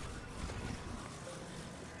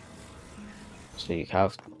 So you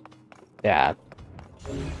have that.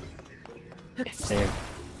 And then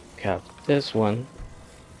you have this one.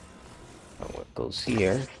 What goes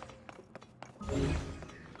here.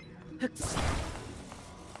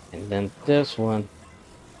 And then this one.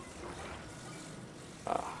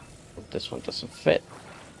 This one doesn't fit.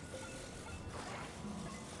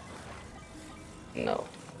 No.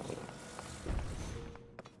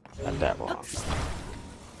 Got that wrong.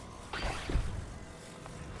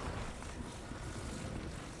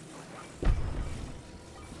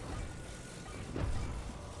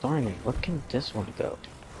 Darn it, where can this one go?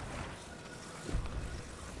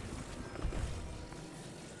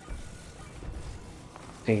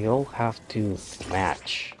 They all have to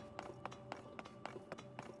match.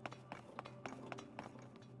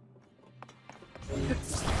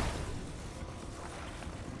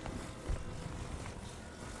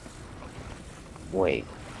 Wait.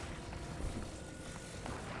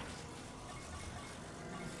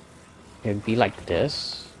 It'd be like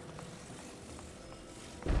this.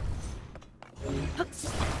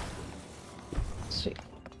 Let's see.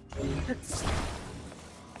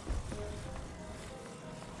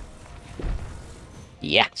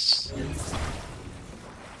 Yes.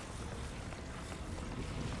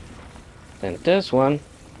 Then this one,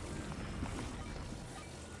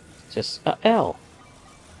 just a L.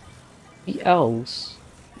 The L's.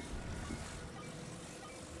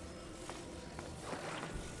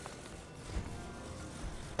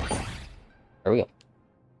 There we go.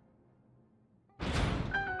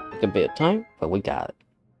 Took a bit of time, but we got it.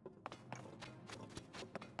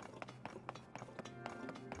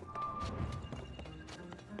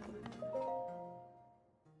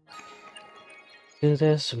 Do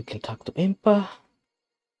this so we can talk to Impa.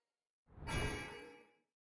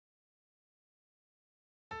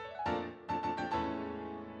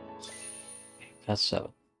 Got 7.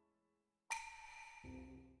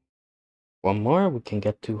 One more, we can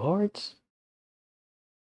get 2 hearts.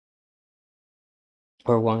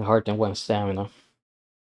 Or 1 heart and 1 stamina.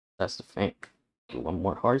 That's the thing. Do 1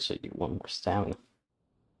 more heart, so you 1 more stamina.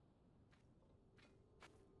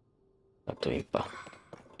 Talk to Impa.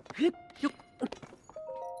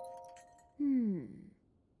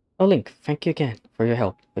 Oh, Link, thank you again for your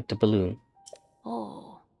help with the balloon.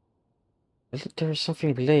 Oh. There is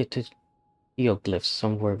something related to geoglyphs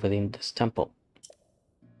somewhere within this temple.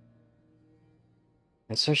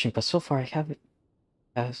 I'm searching, but so far I haven't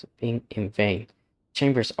been in vain.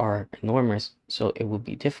 Chambers are enormous, so it would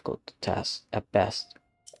be difficult to test at best.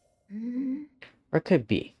 Or it could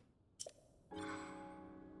be.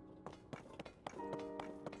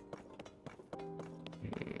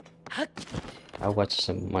 I watched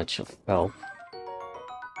so much of Elf.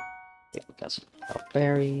 Okay, we got some elf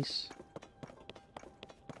berries.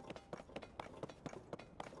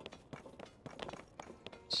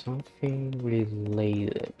 Something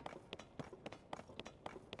related.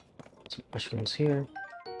 Some mushrooms here.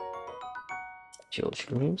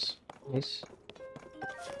 Mushrooms. Nice.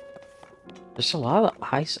 There's a lot of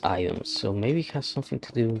ice items, so maybe it has something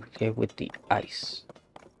to do here with the ice.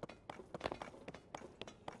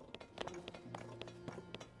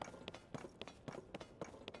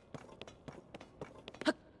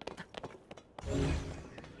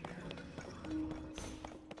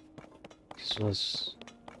 This was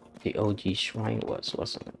the OG shrine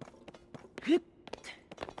wasn't it?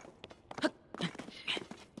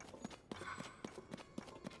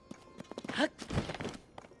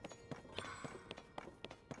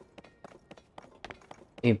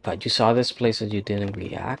 Hey, but you saw this place and you didn't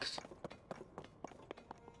react?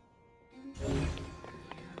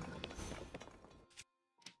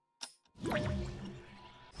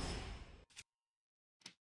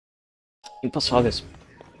 People saw this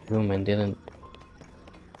room and didn't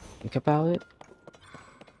think about it?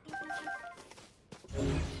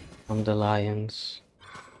 From the lions.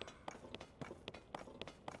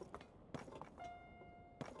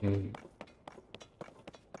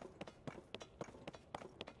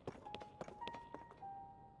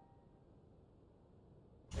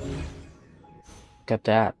 Look at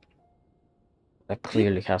that. That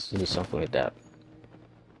clearly has to do something with that.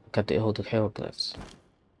 Look at the old hieroglyphs.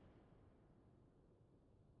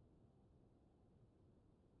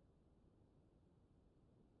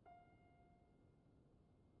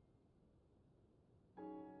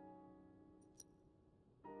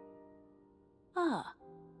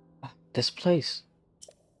 This place.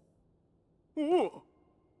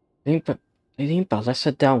 Impa, let's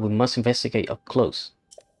sit down. We must investigate up close.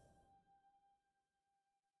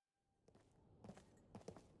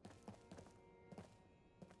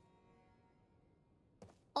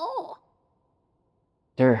 Oh.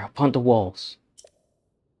 There, upon the walls.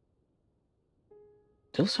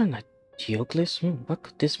 Those are not geoglyphs. What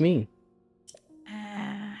could this mean?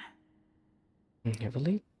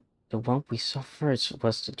 Heavily? The one we saw first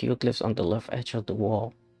was the geoglyphs on the left edge of the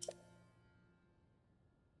wall.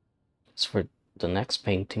 As for the next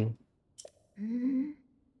painting,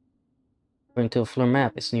 according to a floor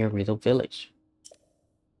map, it's near Riddle Village.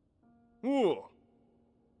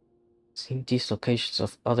 Seeing these locations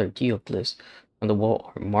of other geoglyphs on the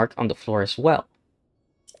wall are marked on the floor as well.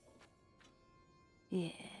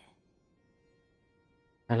 Yeah.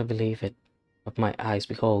 I don't believe it, but my eyes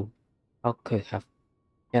behold. How could have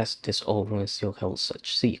guessed this old ruin still holds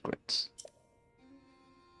such secrets?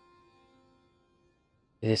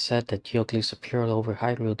 It is said that geoglyphs appeared all over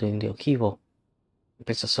Hyrule during the upheaval.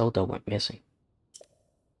 Princess Zelda went missing.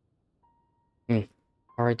 How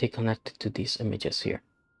are they connected to these images here?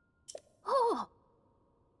 Oh.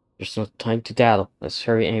 There's no time to dawdle. Let's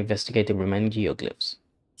hurry and investigate the remaining geoglyphs.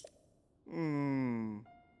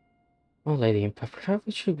 Oh, Lady Impa, perhaps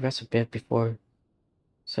we should rest a bit before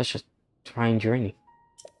such a trying journey.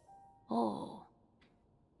 Oh.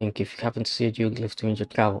 I think if you happen to see a geoglyph during your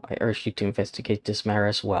travel, I urge you to investigate this matter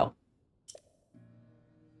as well.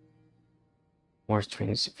 More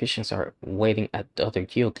strange visions are waiting at the other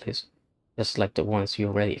geoglyphs, just like the ones you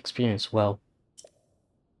already experienced. Well,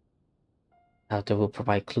 they will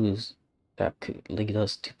provide clues that could lead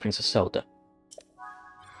us to Princess Zelda.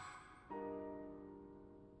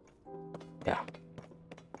 Yeah.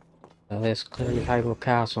 That is clearly Hyrule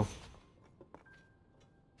Castle.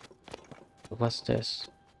 What's this?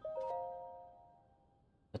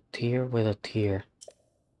 A tear with a tear.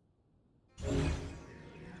 A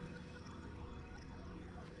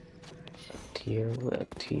tear with a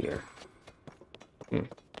tear.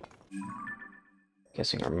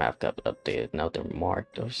 Guessing our map got updated. Now they're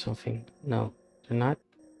marked or something. No, they're not.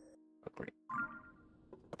 Oh, great.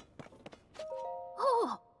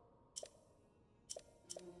 Oh.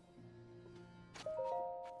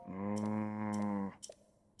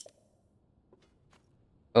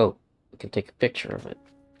 Oh, we can take a picture of it.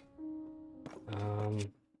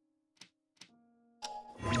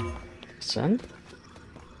 Send?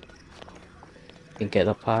 You can get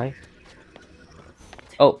up high.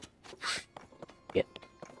 Oh! Yeah.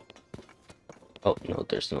 Oh, no,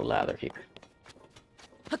 there's no ladder here.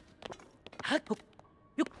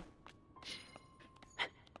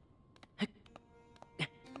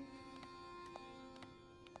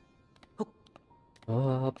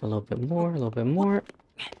 Up a little bit more, a little bit more.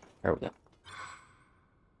 There we go.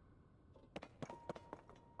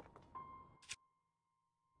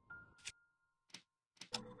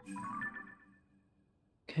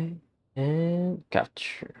 Okay, and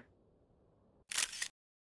capture.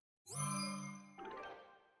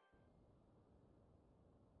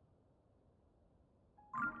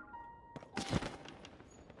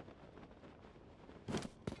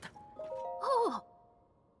 Oh.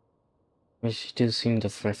 Which do seem to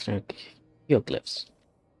threaten geoglyphs.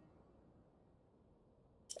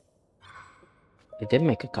 They did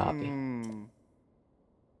make a copy.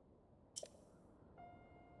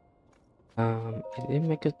 I did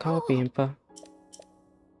make a copy, Impa.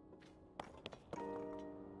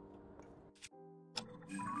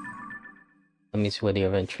 Let me see what the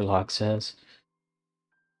adventure log says.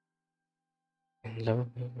 Hello,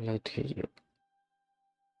 hello to you.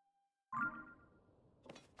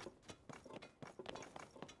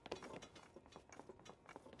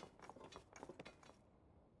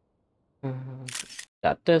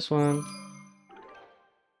 Got this one.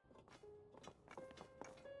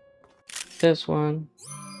 This one.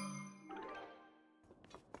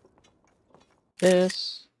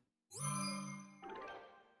 This.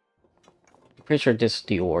 I'm pretty sure this is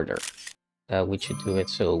the order that we should do it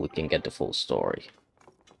so we can get the full story.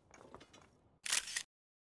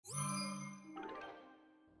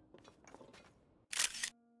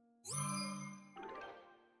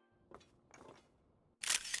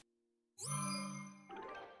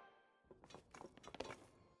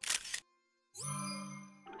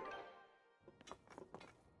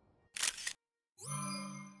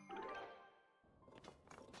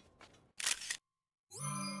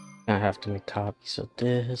 I have to make copies of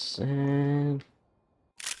this and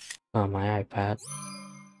on my iPad.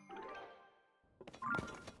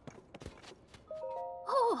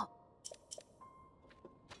 Oh.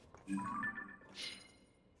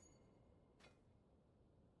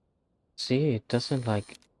 See, it doesn't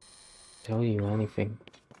like tell you anything.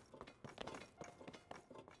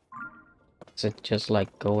 Is it just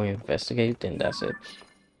like go investigate and that's it?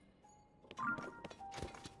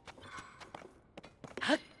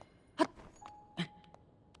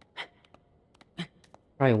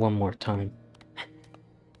 Try one more time.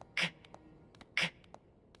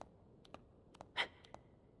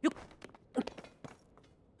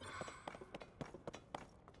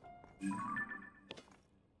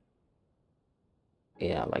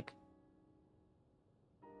 Yeah, like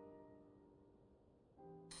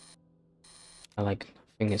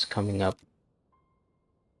nothing is coming up.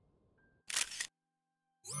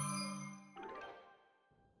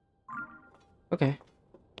 Okay.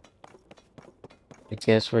 I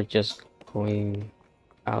guess we're just going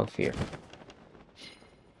out of here.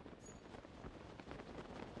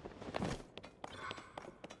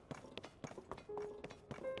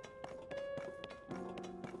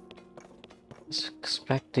 I was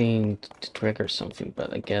expecting to trigger something,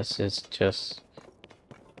 but I guess it's just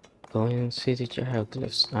going and see the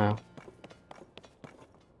geoglyphs now.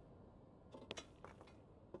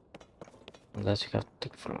 Unless you got to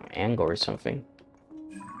take from an angle or something.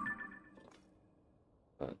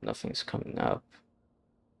 But nothing's coming up.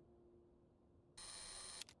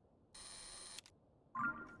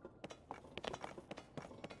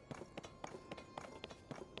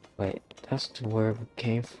 Wait, that's to where we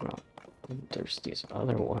came from. There's this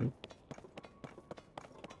other one.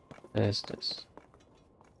 What is this?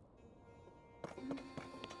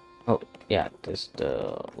 Oh, yeah, this is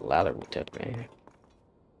the ladder we took right here.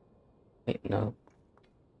 Wait, no.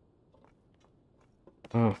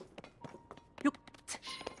 Oh.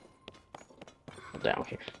 Down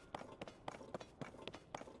here.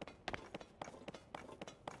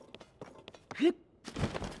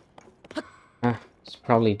 It's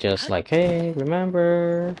probably just like, hey,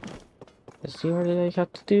 remember, let's see what I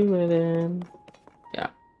have to do with it. Yeah.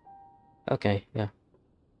 Okay, yeah.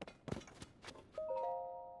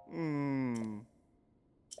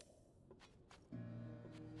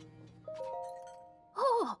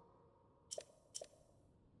 Oh.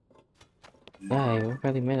 Yeah, I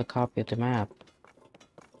already made a copy of the map.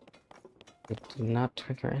 It did not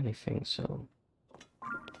trigger anything, so...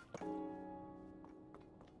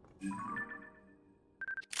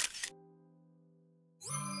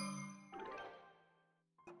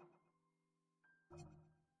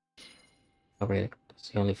 Oh, really? That's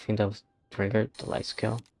the only thing that was triggered, the light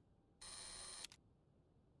scale?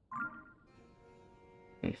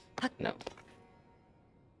 No.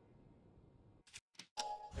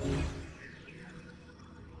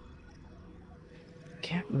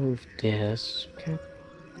 Can't move this. Can't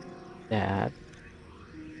that.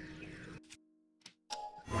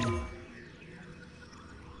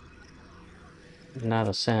 Not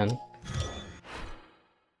a sand.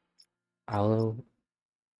 I'll...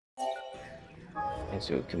 And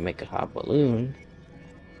so we can make a hot balloon.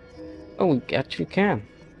 Oh, we actually can.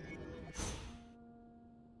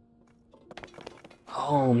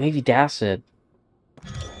 Oh, maybe that's it.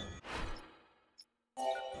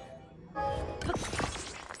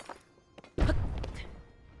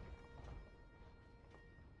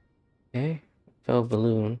 Okay, fill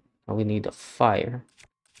balloon. Now we need a fire.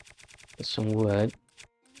 Get some wood.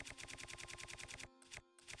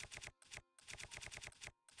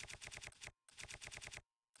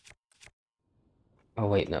 Oh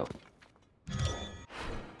wait, no.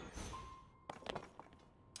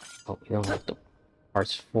 Oh, we don't have the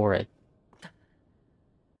parts for it.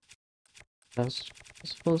 That's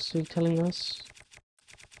supposed to be telling us.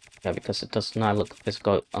 Yeah, because it does not look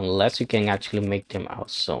physical unless you can actually make them out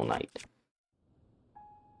sonite.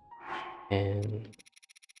 And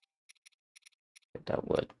get that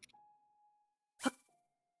wood.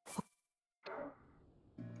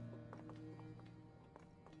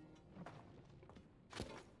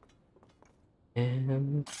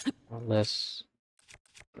 And let's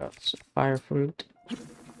grab some fire fruit.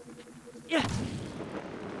 Yeah.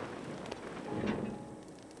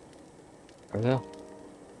 There we go.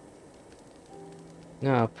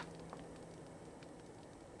 Up.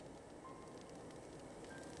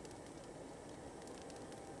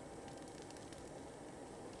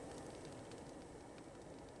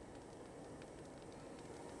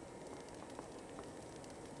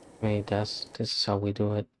 Wait, this is how we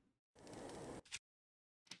do it.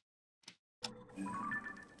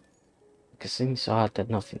 Because it seems odd that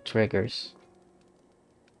nothing triggers.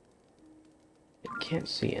 I can't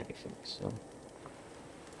see anything, so.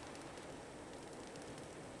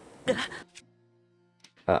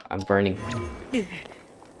 I'm burning.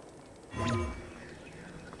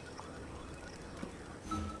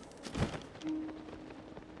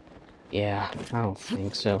 Yeah, I don't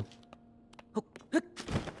think so. I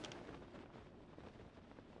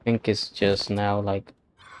think it's just now like...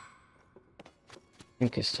 I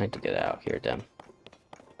think it's time to get out here then.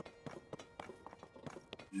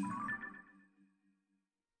 You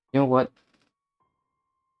know what?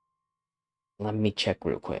 Let me check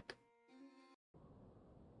real quick.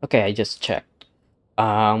 Okay, I just checked.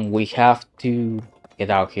 We have to get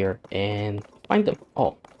out here and find them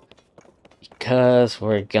all. Because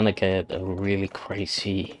we're gonna get a really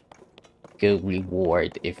crazy good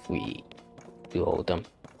reward if we do all of them.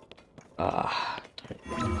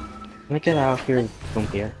 Let me get out here from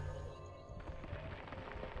here.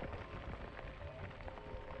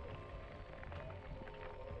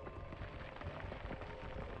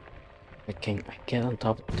 Can I get on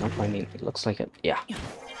top of the temple? I mean, it looks like it. Yeah.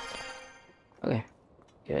 Okay.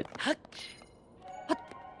 Good.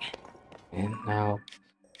 And now,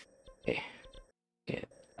 okay, get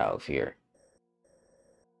out of here.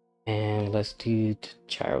 And let's do the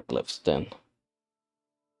gyroglyphs then.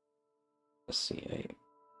 Let's see. I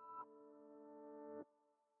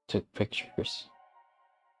took pictures.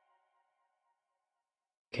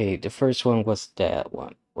 Okay, the first one was that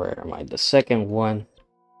one. Where am I? The second one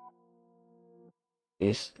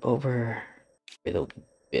is over Middle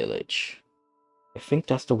Village. I think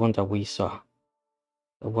that's the one that we saw.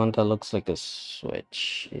 The one that looks like a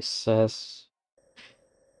switch. It says...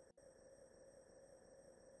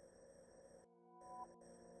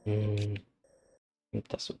 I think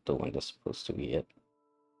that's the one that's supposed to be it.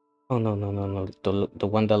 Oh, no, no, no, no. The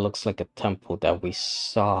one that looks like a temple that we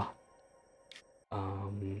saw.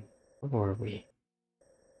 Where were we?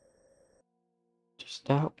 Just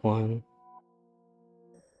that one.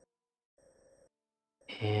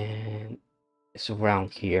 And It's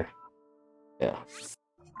around here. Yeah.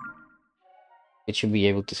 It should be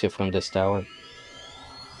able to see from this tower.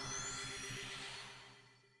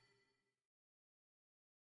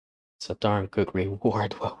 It's a darn good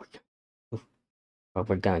reward what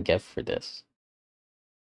we're gonna get for this.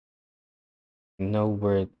 No,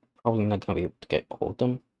 we're probably not gonna be able to get all of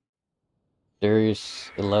them. There's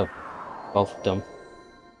 11, 12 of them.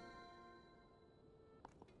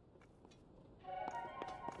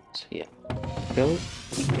 So yeah, go.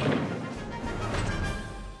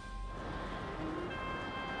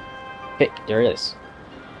 Okay, there it is.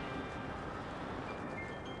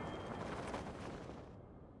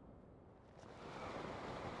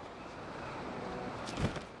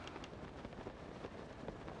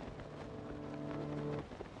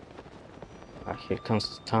 Here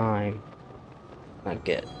comes the time. Not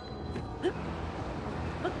good.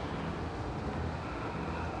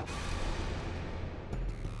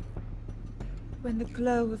 When the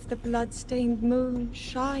glow of the blood-stained moon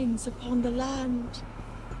shines upon the land,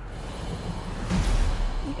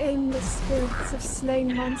 the aimless spirits of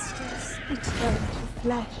slain monsters return to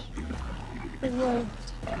flesh. The world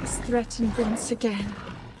is threatened once again.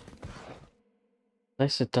 At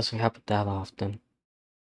least it doesn't happen that often.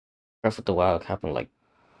 Breath of the Wild happened like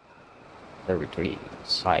every 3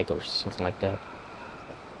 cycles or something like that.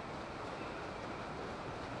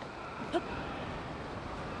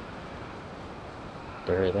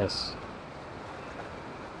 There it is.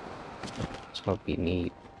 That's what we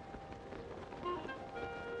need.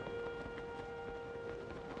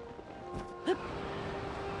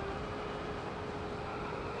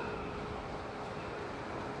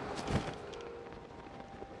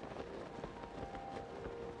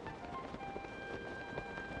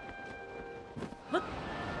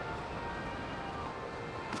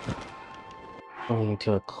 Going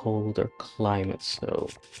into a colder climate, so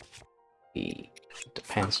it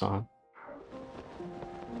depends on.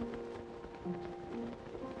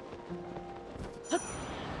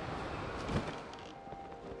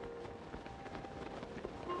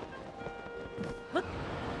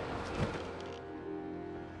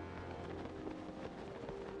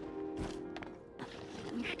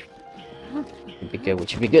 Should be good. We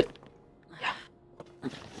should be good. Yeah.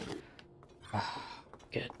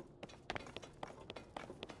 Good.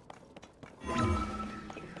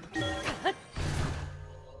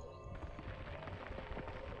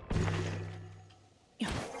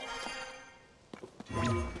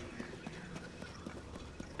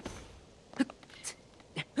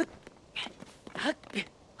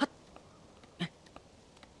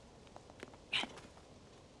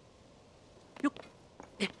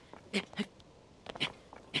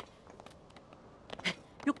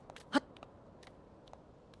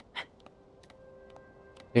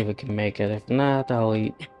 If we can make it. If not, I'll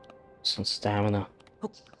eat some stamina.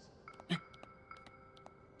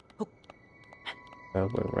 Well,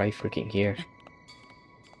 we're right freaking here.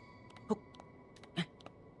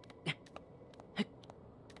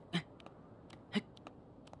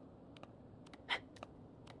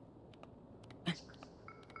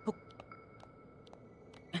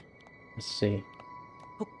 Let's see.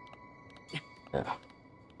 Yeah.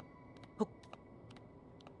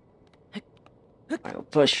 I'll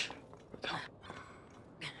push.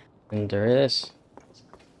 And there it is.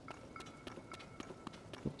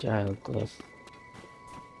 Geoplex.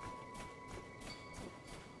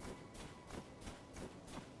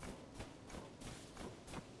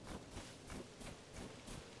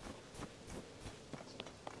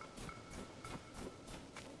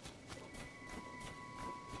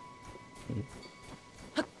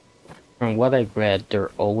 From what I read,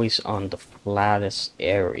 they're always on the flattest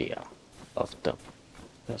area of them.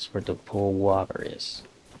 That's where the pool water is.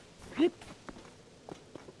 I'm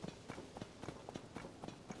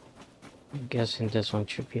guessing this one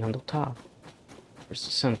should be on the top. Where's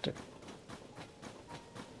the center?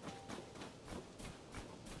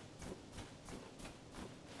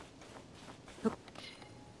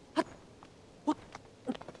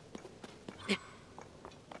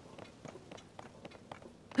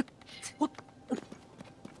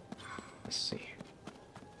 Let's see.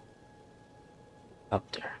 Up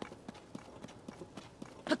there.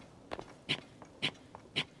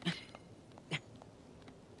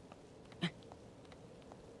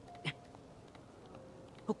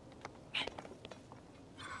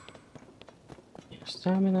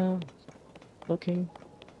 Stamina. Looking.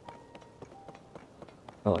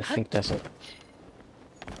 Oh, I think that's it.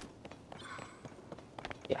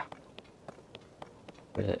 Yeah.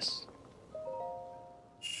 It is.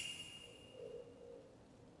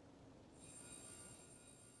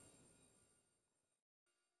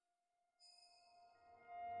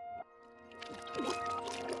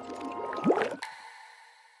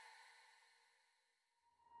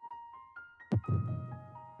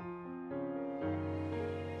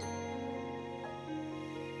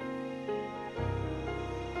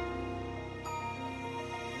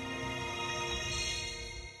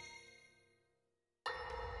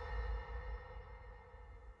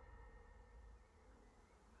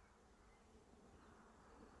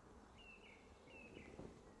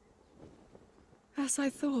 As I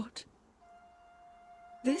thought.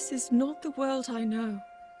 This is not the world I know.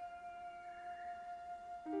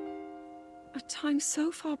 A time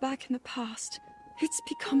so far back in the past, it's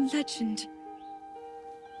become legend.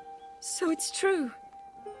 So it's true.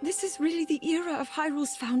 This is really the era of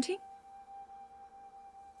Hyrule's founding?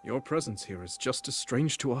 Your presence here is just as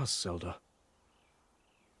strange to us, Zelda.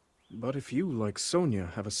 But if you, like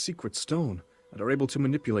Sonia, have a secret stone and are able to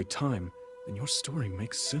manipulate time, then your story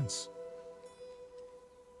makes sense.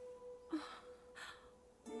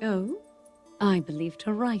 Oh? I believed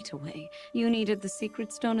her right away. You needed the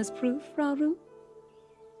secret stone as proof, Rauru?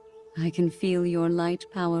 I can feel your light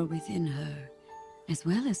power within her, as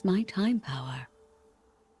well as my time power.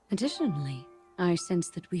 Additionally, I sense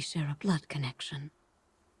that we share a blood connection.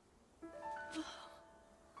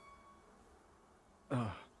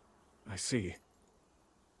 I see.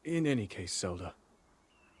 In any case, Zelda,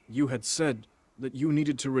 you had said that you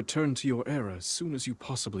needed to return to your era as soon as you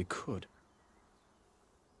possibly could.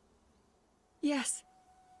 Yes.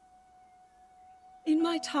 In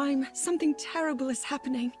my time, something terrible is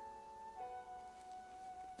happening.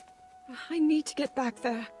 I need to get back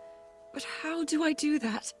there. But how do I do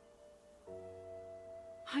that?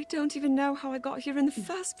 I don't even know how I got here in the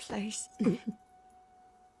first place.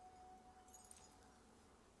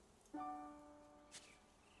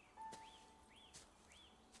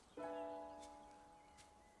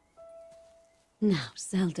 Now,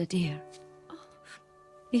 Zelda dear,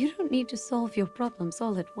 you don't need to solve your problems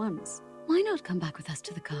all at once. Why not come back with us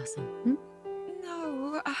to the castle, hmm?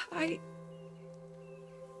 No,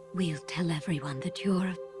 We'll tell everyone that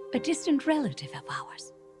you're a distant relative of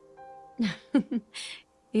ours.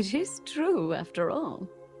 It is true, after all.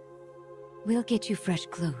 We'll get you fresh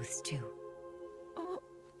clothes, too.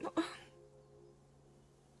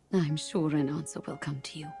 I'm sure an answer will come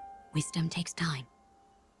to you. Wisdom takes time.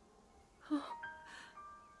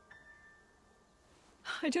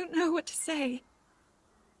 I don't know what to say.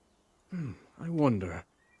 I wonder.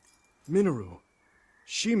 Minoru,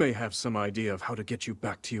 she may have some idea of how to get you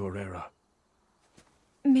back to your era.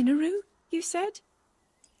 Minoru, you said?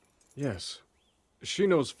 Yes. She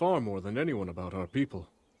knows far more than anyone about our people.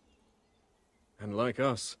 And like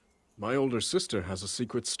us, my older sister has a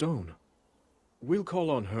secret stone. We'll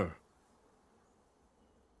call on her.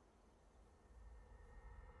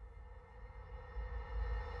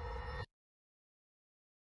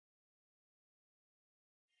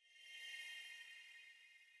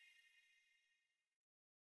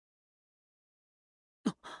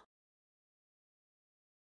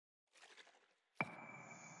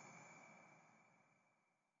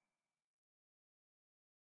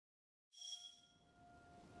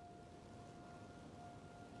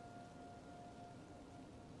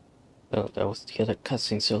 Oh, that was the other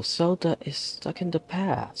cutscene. So Zelda is stuck in the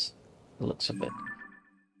past. It looks a bit.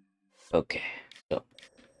 Okay, so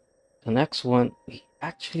the next one, we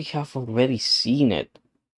actually have already seen it.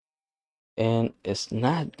 And it's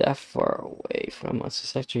not that far away from us.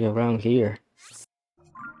 It's actually around here.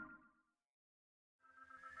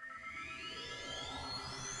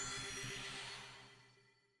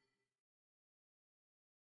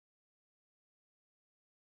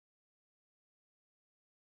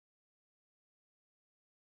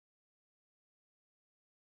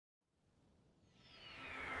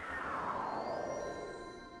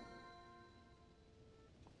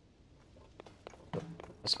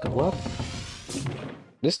 Let's go up.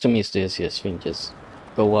 This to me is the easiest thing. Just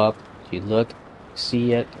go up, you look,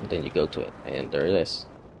 see it, and then you go to it. And there it is.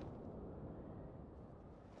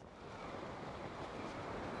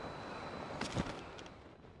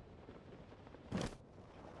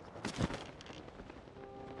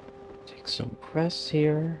 Take some press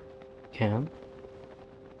here. Can.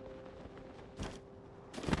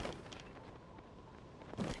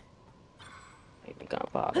 Ain't gonna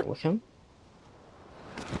bother with him.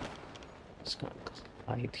 Just gonna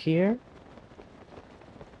glide here.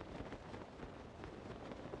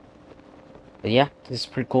 But yeah, this is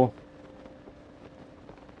pretty cool.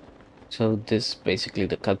 So this basically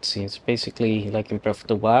the cutscenes, basically like in Breath of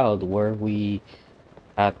the Wild, where we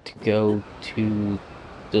had to go to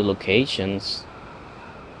the locations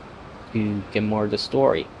to get more of the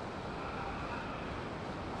story.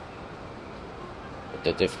 But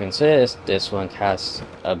the difference is this one has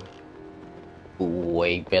a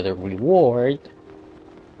way better reward,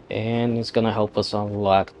 and it's gonna help us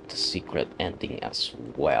unlock the secret ending as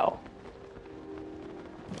well.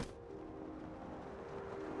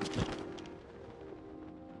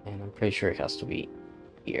 And I'm pretty sure it has to be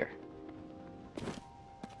here.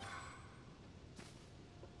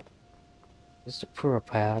 Is the Pura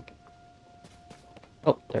pad?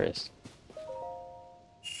 Oh, there it is.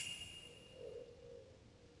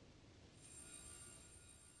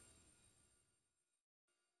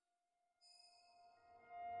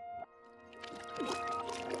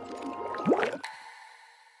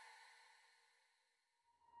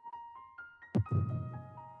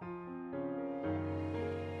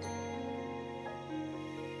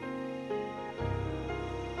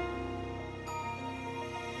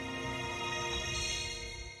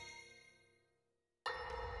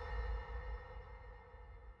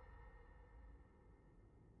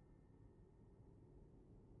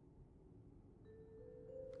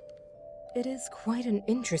 It is quite an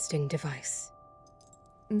interesting device.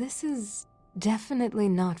 This is definitely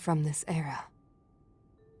not from this era.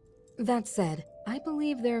 That said, I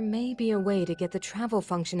believe there may be a way to get the travel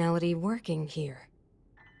functionality working here.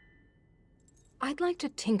 I'd like to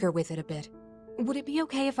tinker with it a bit. Would it be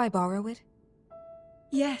okay if I borrow it?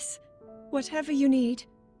 Yes, whatever you need.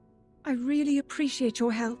 I really appreciate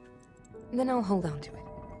your help. Then I'll hold on to it.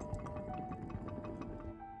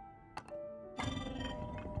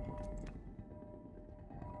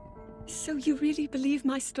 So you really believe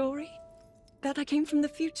my story? That I came from the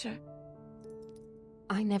future?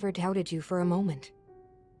 I never doubted you for a moment.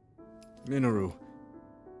 Minoru,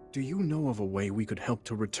 do you know of a way we could help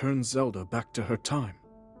to return Zelda back to her time?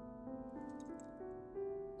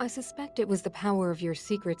 I suspect it was the power of your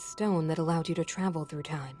secret stone that allowed you to travel through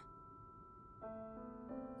time.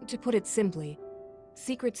 To put it simply,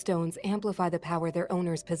 secret stones amplify the power their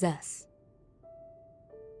owners possess.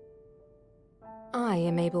 I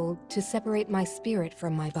am able to separate my spirit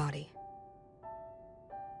from my body.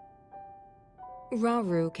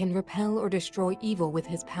 Rauru can repel or destroy evil with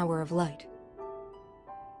his power of light.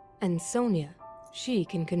 And Sonia, she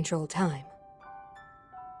can control time.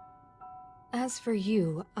 As for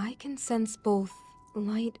you, I can sense both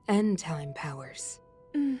light and time powers.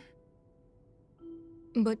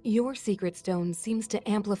 But your secret stone seems to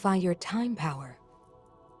amplify your time power.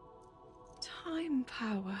 Time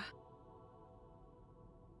power.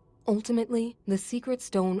 Ultimately, the secret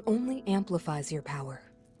stone only amplifies your power.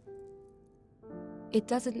 It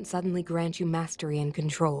doesn't suddenly grant you mastery and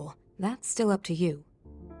control. That's still up to you.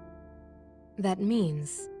 That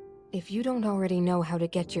means, if you don't already know how to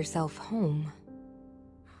get yourself home...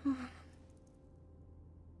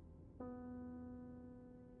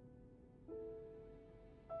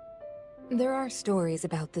 There are stories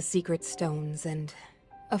about the secret stones and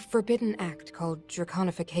a forbidden act called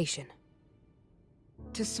draconification.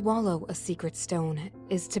 To swallow a secret stone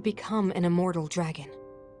is to become an immortal dragon,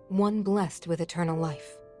 one blessed with eternal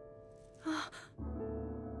life.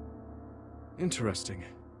 Interesting.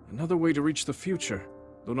 Another way to reach the future,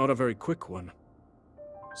 though not a very quick one.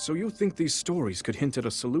 So you think these stories could hint at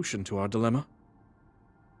a solution to our dilemma?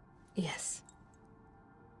 Yes.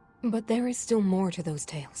 But there is still more to those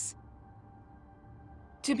tales.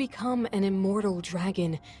 To become an immortal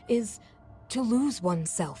dragon is to lose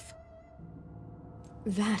oneself.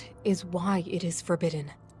 That is why it is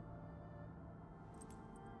forbidden.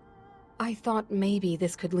 I thought maybe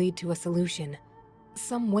this could lead to a solution,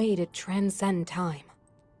 some way to transcend time.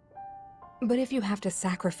 But if you have to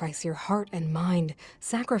sacrifice your heart and mind,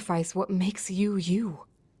 sacrifice what makes you you.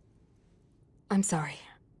 I'm sorry.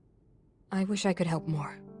 I wish I could help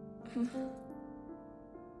more.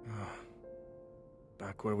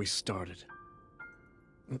 Back where we started.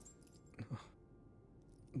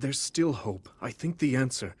 There's still hope. I think the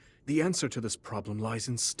answer to this problem lies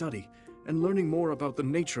in study and learning more about the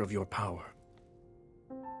nature of your power.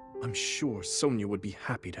 I'm sure Sonia would be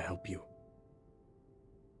happy to help you.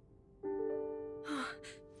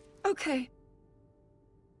 Okay.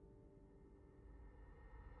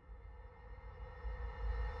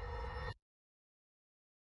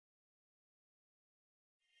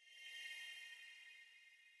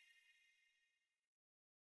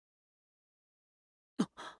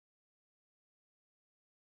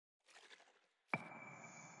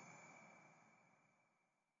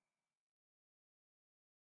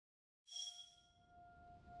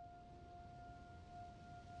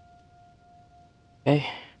 Okay,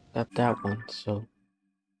 got that one. So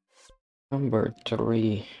number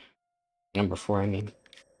 4, I mean.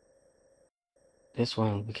 This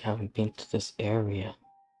one, we haven't been to this area.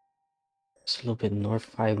 It's a little bit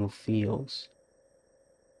north Hyrule Fields.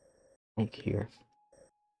 Look here.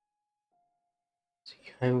 See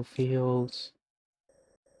Hyrule Fields.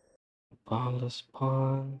 Bondless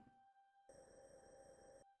Pond.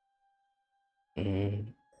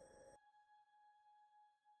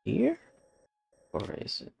 Here? Or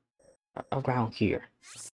is it around here?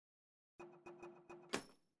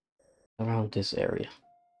 Around this area.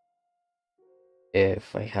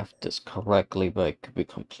 If I have this correctly, but it could be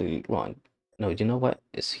completely wrong. No, you know what?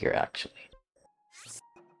 It's here actually.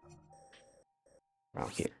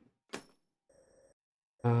 Around here.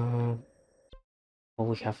 All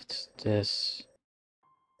we have is this.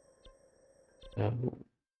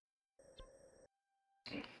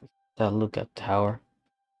 That lookout tower.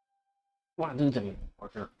 Wanna do them in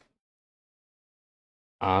order?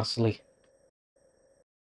 Honestly.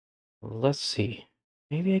 Let's see.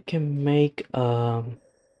 Maybe I can make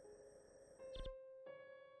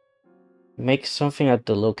something at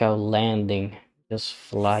the lookout landing. Just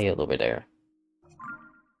fly it over there.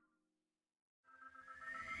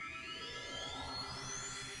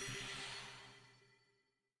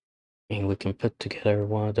 And we can put together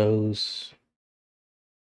one of the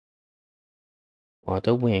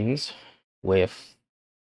wings with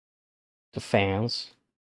the fans,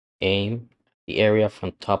 aim the area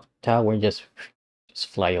from top tower, and just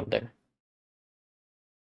fly up there.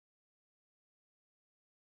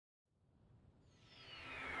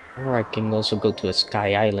 Or I can also go to a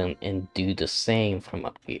sky island and do the same from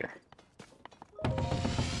up here.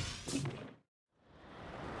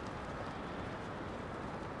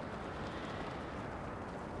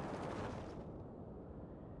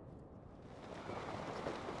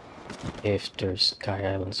 If there's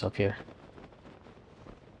sky islands up here.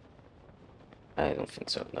 I don't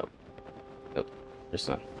think so, no. Nope, there's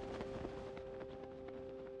none.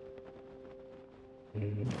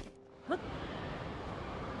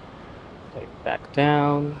 Like back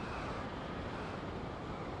down.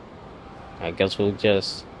 I guess we'll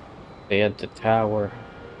just stay at the tower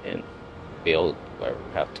and build where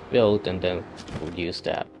we have to build, and then we'll use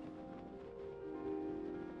that.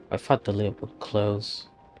 I thought the lid would close.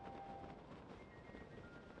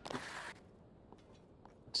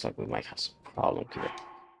 Looks like we might have some problem here.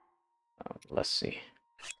 Let's see.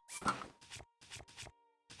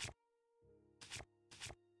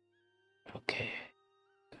 Okay,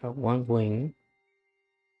 got one wing.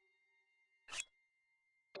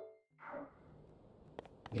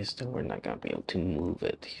 I guess that we're not gonna be able to move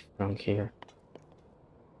it from here.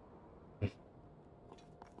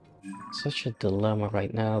 Such a dilemma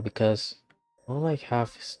right now because all I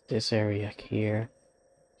have is this area here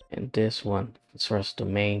and this one. It's for us the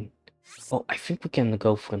main. Oh, I think we can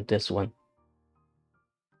go from this one.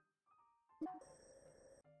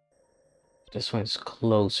 This one's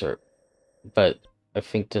closer, but I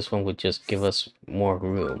think this one would just give us more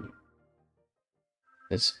room.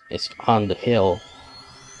 It's on the hill,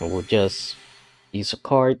 and we'll just use a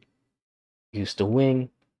cart, use the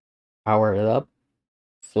wing, power it up,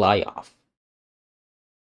 fly off.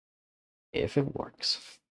 If it works.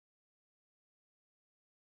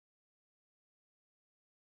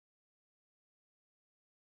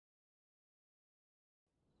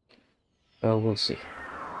 Well, we'll see.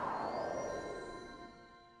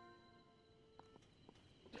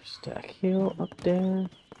 There's that hill up there.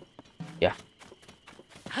 Yeah.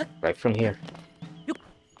 Right from here.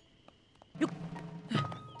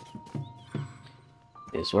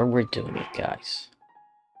 This is where we're doing it, guys.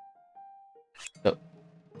 So,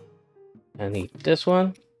 I need this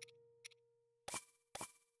one.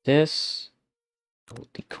 This will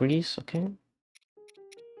decrease, okay.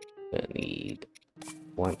 I need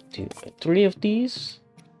 1, 2, and 3 of these.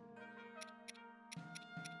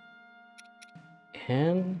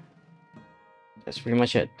 And that's pretty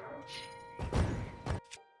much it.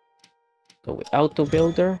 Go with Auto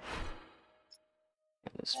Builder.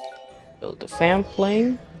 And let's build the fan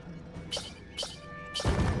plane.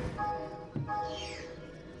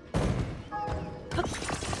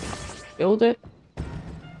 Build it.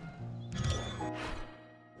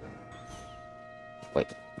 Wait.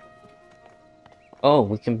 Oh,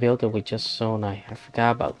 we can build it with just Sonai. I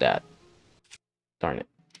forgot about that. Darn it.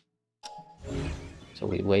 So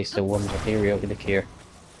we wasted one material over here.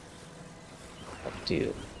 Have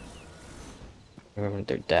to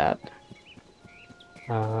remember that.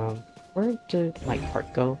 Where did my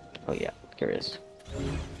part go? Oh yeah, here it is.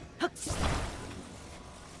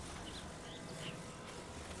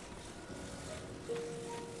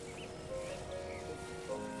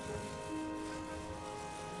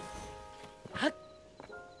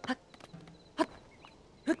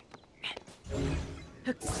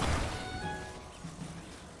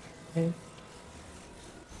 Okay.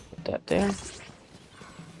 Put that there.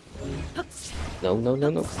 No, no, no,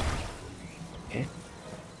 no. Okay.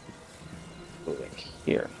 Over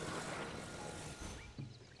here.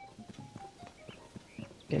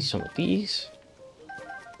 Get some of these.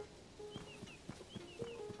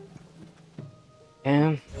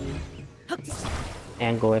 And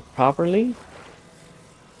angle it properly.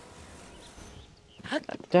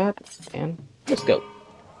 Like that. And let's go.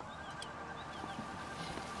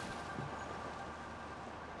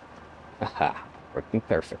 Haha, working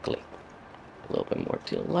perfectly. A little bit more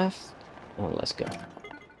to the left. And let's go.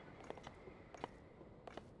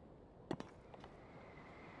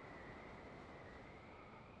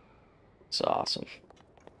 It's awesome.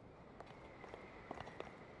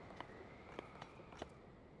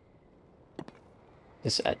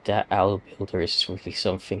 That owl builder is really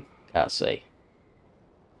something, gotta say.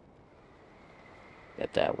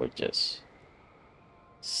 That we're just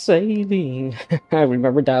sailing. I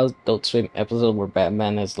remember that Adult Swim episode where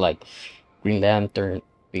Batman is like Green Lantern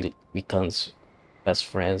becomes best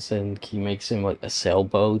friends and he makes him like a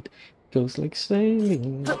sailboat Goes like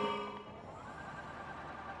sailing.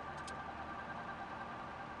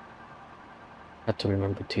 Have to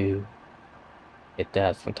remember to hit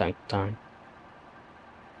that from time to time.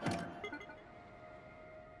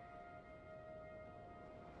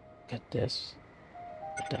 Get this.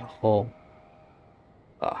 Get that hole.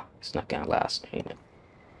 Ah, it's not gonna last, ain't it?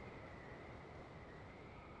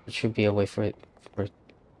 There should be a way for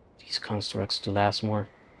these constructs to last more.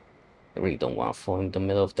 I really don't want to fall in the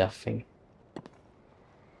middle of that thing.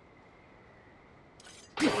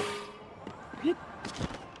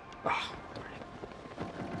 Ah, darn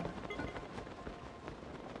it.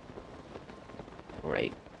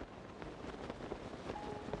 Right.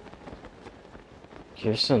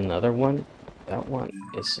 Here's another one. That one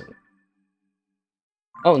isn't.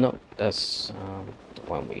 Oh no, that's the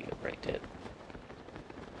one we already did.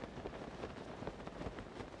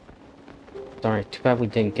 Sorry, too bad we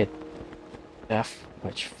didn't get that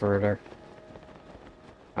much further.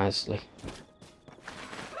 Honestly.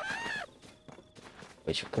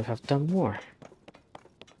 Wish we could have done more.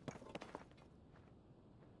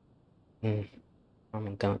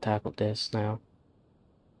 I'm gonna tackle this now.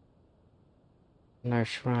 Another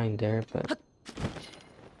shrine there, but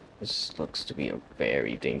this looks to be a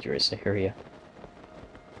very dangerous area.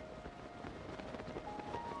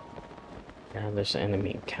 Yeah, there's an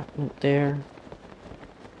enemy encampment there.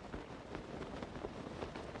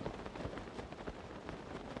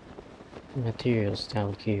 Materials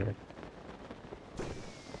down here.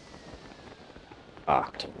 Ah,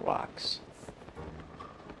 the rocks.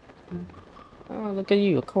 Oh, look at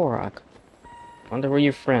you, a Korok. Wonder where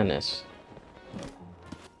your friend is.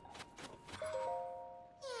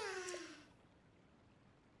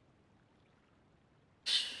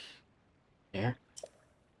 There?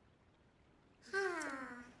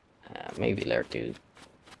 Maybe there, dude.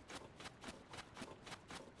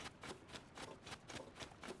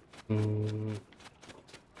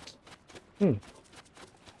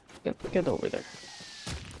 Get over there.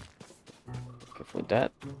 Good with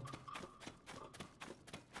that.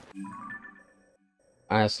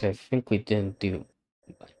 Honestly, I think we didn't do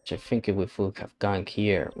much. I think if we would have gone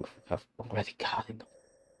here, we would have already gotten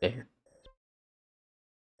there.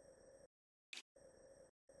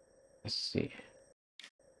 Let's see.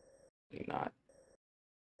 Maybe not.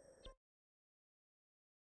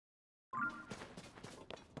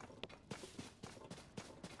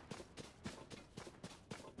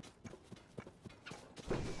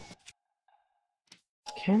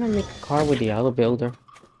 Can I make a car with the auto builder?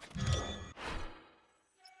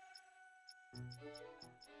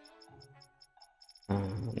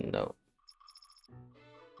 No.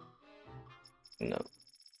 No.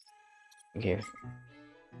 Here.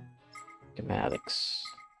 Schematics.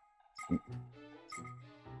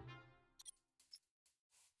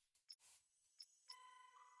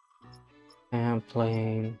 And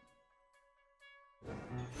plane.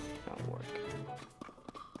 Not work.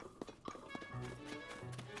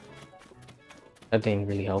 That didn't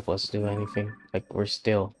really help us do anything. Like, we're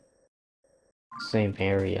still same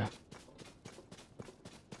area.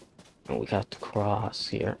 And we got to cross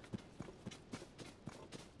here.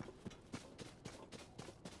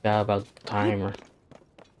 Forgot about the timer.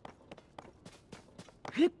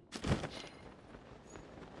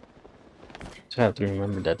 So I have to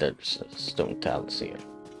remember that there's a stone talus here.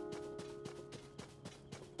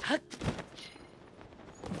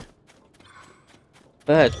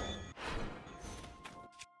 But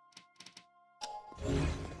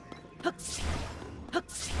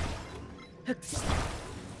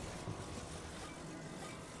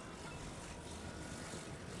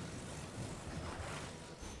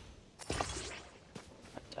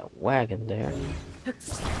that wagon there.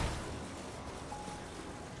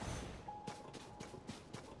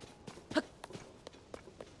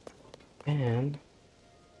 And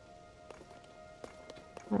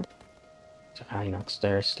Hinox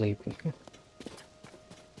there sleeping.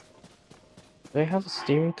 Do I have a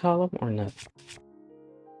steering column or not?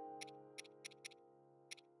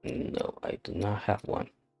 No, I do not have one.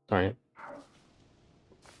 Darn it.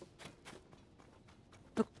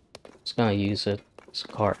 Just gonna use it as a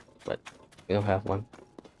car, but we don't have one.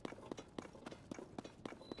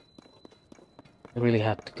 I really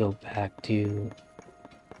have to go back to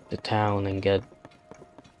the town and get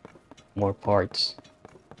more parts.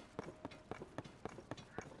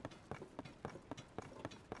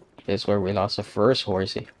 This is where we lost the first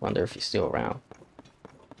horsey. Wonder if he's still around.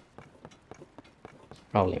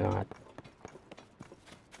 Probably not.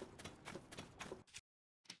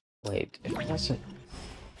 Wait, if that's it.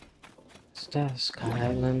 Is that a Sky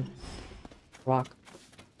Island rock?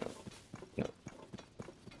 No.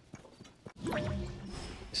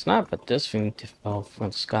 It's not, but this thing fell from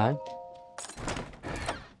the sky.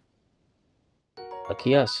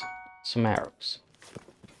 Lucky us. Some arrows.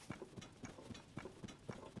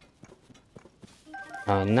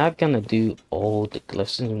 I'm not gonna do all the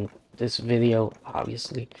glyphs in this video,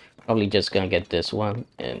 obviously. Probably just gonna get this one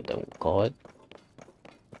and then we'll call it.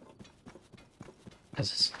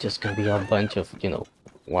 Because it's just gonna be a bunch of, you know,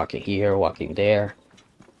 walking here, walking there.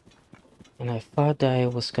 And I thought that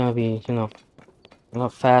it was gonna be, you know, a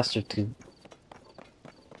lot faster to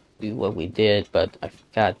do what we did, but I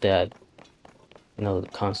forgot that, you know, the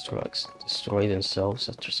constructs destroy themselves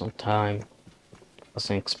after some time.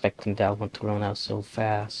 Wasn't expecting that one to run out so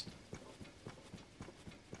fast.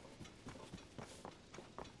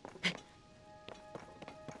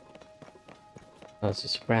 This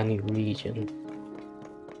is a brand new region.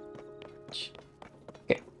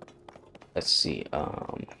 Okay, let's see.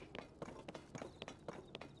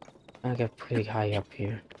 I got pretty high up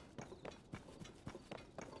here.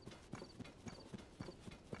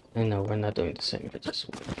 I know we're not doing the same. I just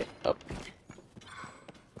want to get up.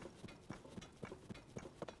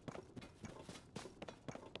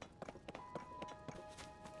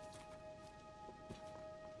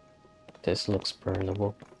 This looks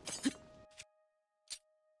burnable.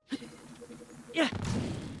 Yeah.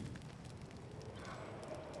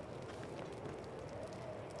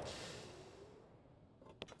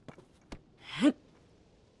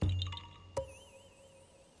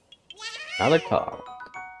 Another car.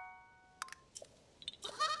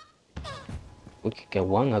 We could get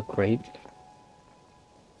one upgrade.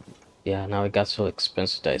 Yeah, now it got so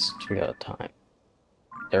expensive that it's 3 at a time.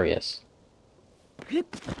 There he is.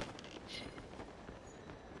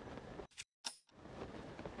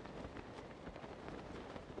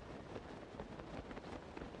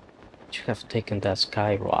 Should have taken that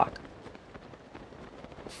sky rock.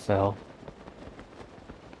 Fell.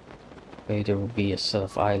 Maybe there would be a set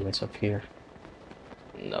of islands up here.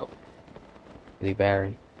 No. Really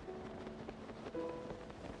barren.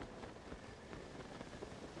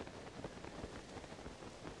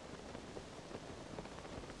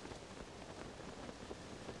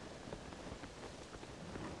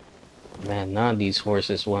 Man, none of these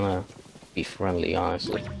horses wanna be friendly,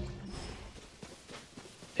 honestly.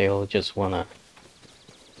 They all just wanna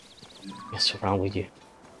mess around with you.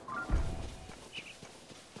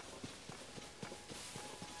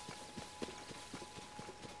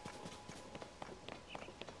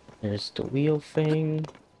 There's the wheel thing.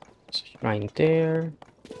 It's right there.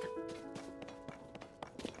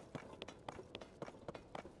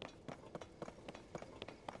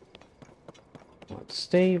 More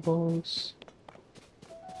stables.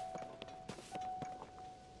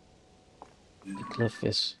 The cliff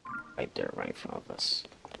is right there, right in front of us.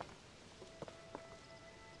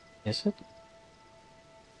 Is it?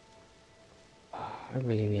 Oh, I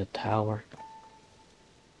really need a tower.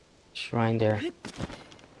 Shrine there.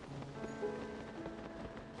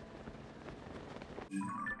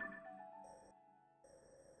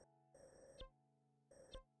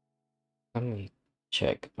 Let me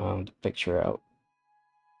check the picture out.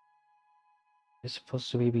 It's supposed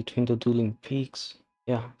to be between the dueling peaks.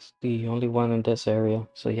 Yeah, it's the only one in this area.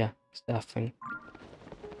 So yeah, it's that thing.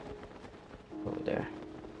 Over there.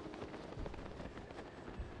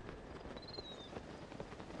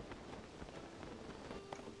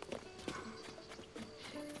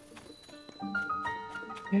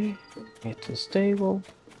 Okay, get to the stable.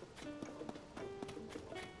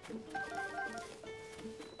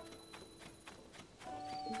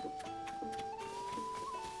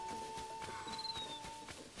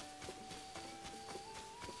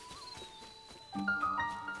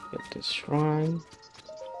 Get this shrine.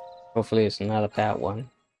 Hopefully it's not a bad one.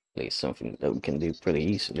 At least something that we can do pretty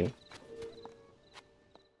easily.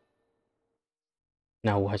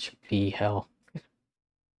 Now watch be hell.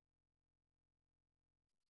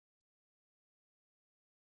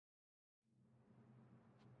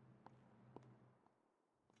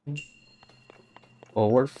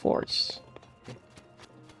 Forward force.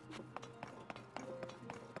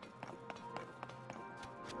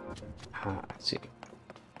 Ah, I see.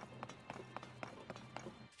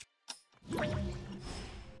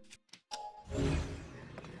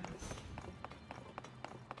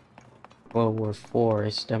 Forward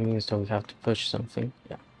force. That means that we have to push something.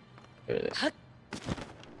 Yeah, here it is.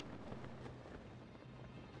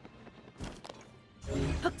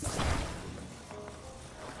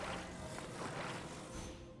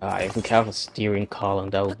 If we have a steering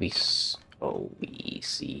column, that would be so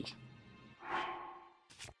easy.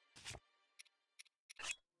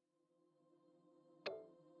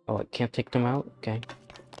 Oh, I can't take them out? Okay.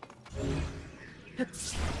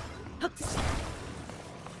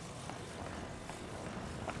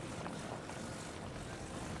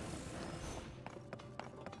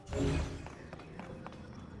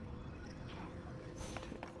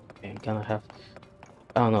 I'm gonna have...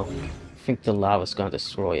 I don't know. I think the lava's gonna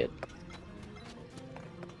destroy it.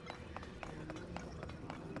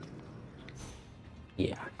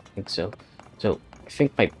 Yeah, I think so. So, I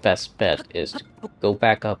think my best bet is to go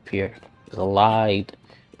back up here. Glide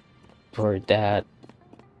for that.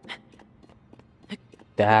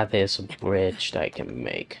 That is a bridge that I can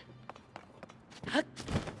make.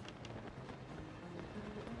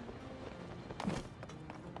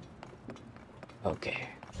 Okay.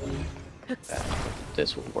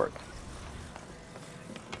 This will work.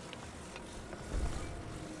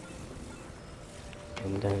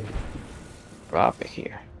 And then drop it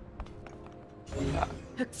here.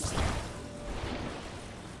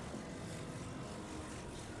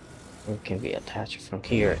 It can be attached from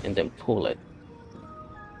here and then pull it.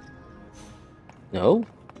 No?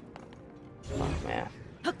 Oh man,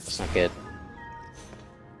 that's not good.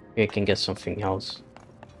 Maybe I can get something else.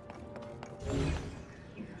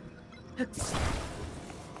 It's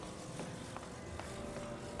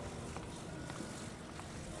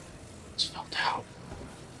fell down.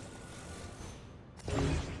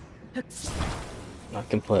 I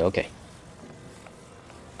can play, okay.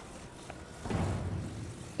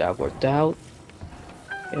 That worked out.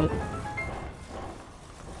 Good.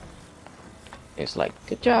 It's like,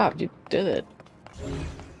 good job, you did it.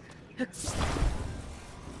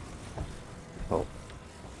 Oh.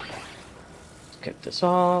 Let's get this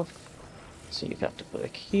off. So you have to put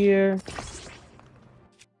it here.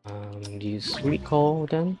 Use recall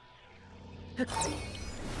then.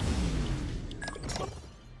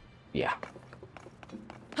 Yeah.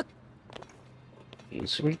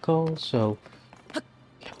 Use recall, so you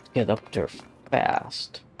have to get up there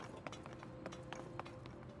fast.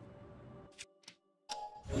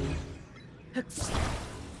 Let's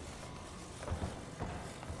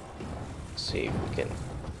see if we can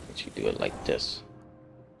actually do it like this.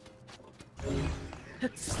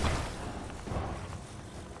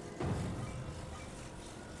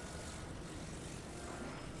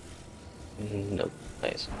 Nope,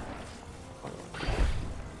 nice.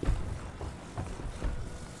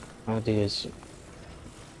 I'll do this.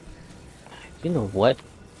 You know what?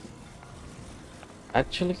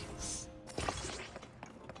 Actually,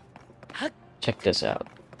 check this out.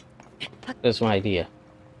 That's my idea.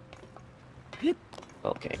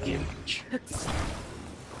 Okay, I can't reach.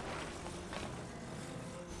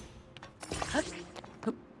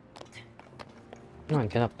 Come on,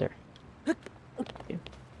 get up there. Yeah.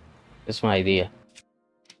 That's my idea.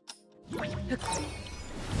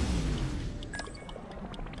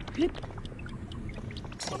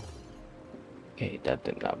 Okay, that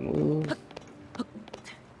did not move.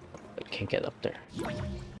 I can't get up there.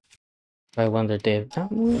 I wonder did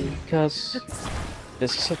not move because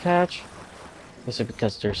this is attached. Is it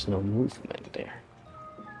because there's no movement there?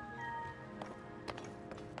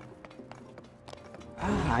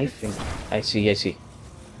 Ah, I think I see.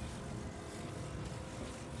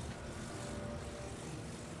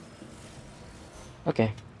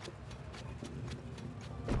 Okay.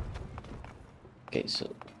 Okay, so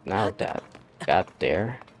now that got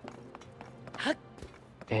there.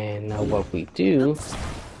 And now what we do,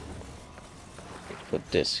 we put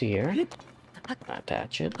this here,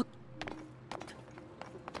 attach it.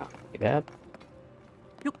 Like that.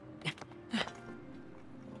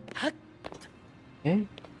 Okay.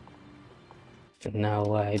 And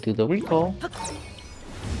now I do the recall.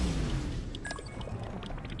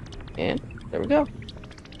 And there we go.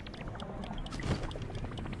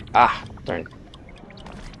 Ah, darn.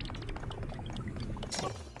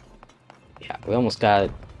 Yeah, we almost got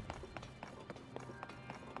it.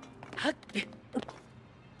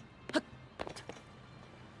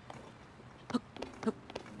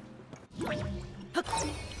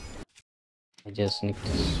 I just need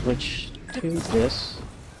to switch to this.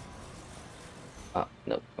 Oh,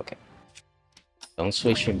 no, okay. Don't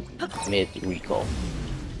switch in mid-recall.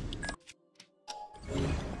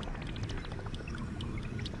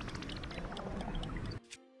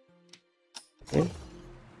 Okay.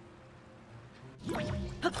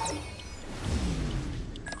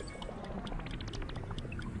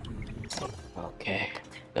 Okay,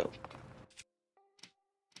 no.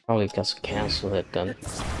 Probably got to cancel it then.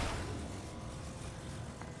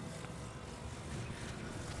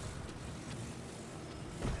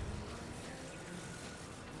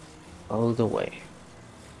 All the way.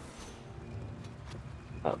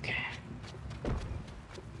 Okay.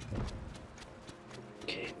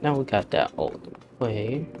 Okay, Now we got that all the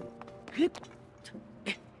way.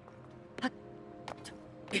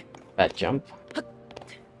 Bad jump.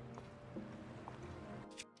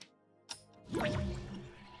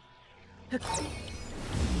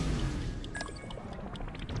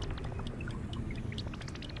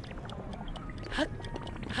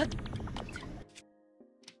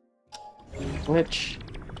 Switch.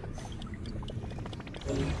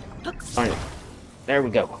 Alright, there we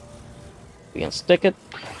go. We can stick it.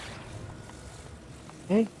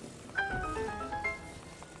 Okay.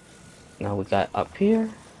 Now we got up here.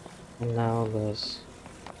 And now let's...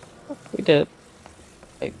 Oh, we did.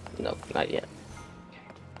 Wait, no, not yet. Okay.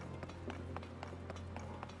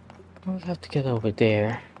 We have to get over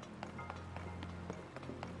there.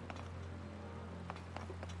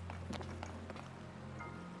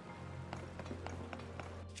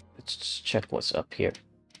 Let's just check what's up here.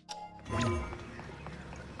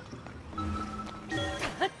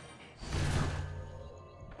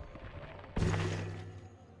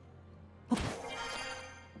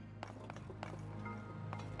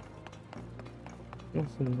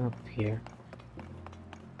 Nothing up here,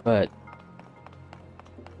 but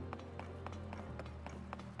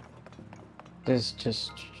this is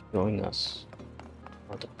just showing us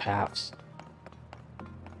all the paths.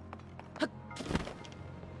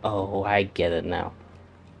 Oh, I get it now.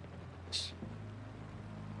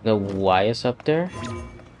 The Y is up there.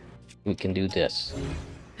 We can do this.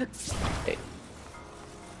 Okay.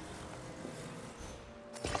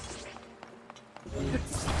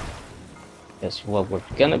 Guess what we're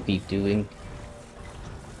gonna be doing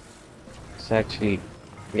is actually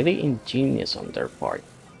really ingenious on their part.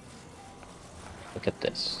 Look at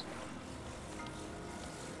this.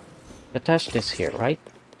 Attach this here, right?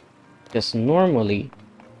 Because normally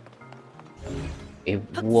it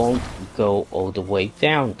won't go all the way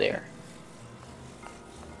down there.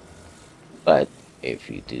 But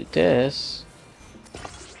if you do this,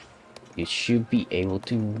 you should be able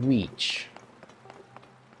to reach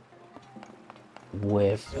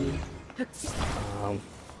with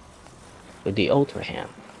the Ultra Hand.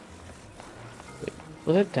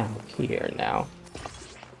 Put it down here now,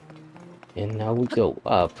 and now we go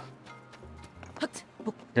up.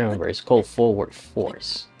 Remember, it's called forward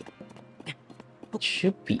force. It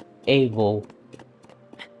should be able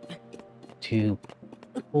to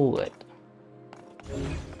pull it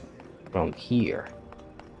from here.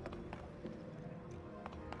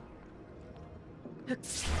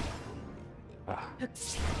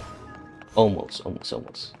 Almost.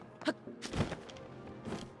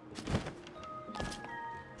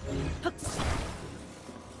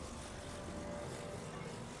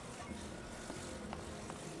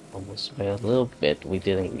 Almost by a little bit, we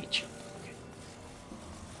didn't reach.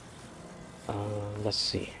 Let's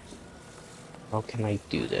see. How can I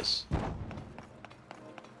do this?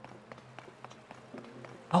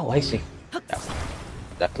 Oh, I see.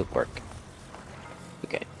 That could work.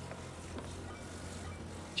 Okay.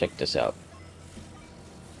 Check this out.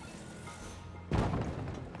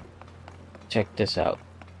 Check this out.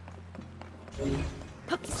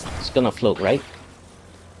 It's gonna float, right?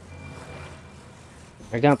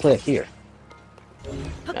 We're gonna play it here.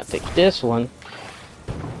 I'm gonna take this one.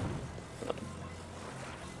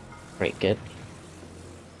 Break it.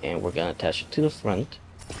 And we're gonna attach it to the front.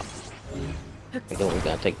 And then we're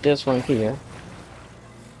gonna take this one here.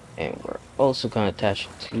 And we're also gonna attach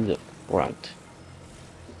it to the front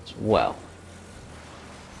as well.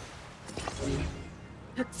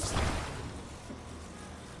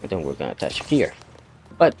 And then we're gonna attach it here.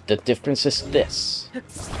 But the difference is this.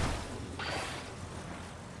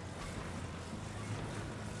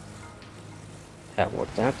 We're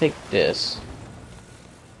gonna take this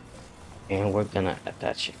and we're gonna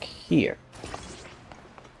attach it here.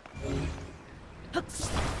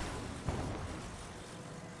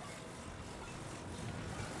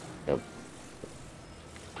 Nope.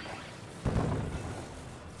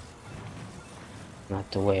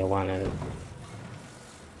 Not the way I wanted it.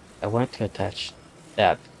 I want to attach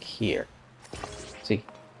that here. See?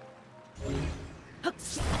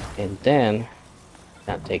 And then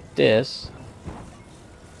I'll take this,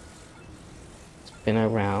 spin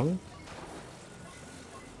around,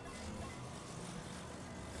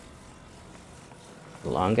 the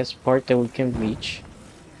longest part that we can reach,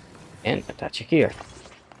 and attach it here.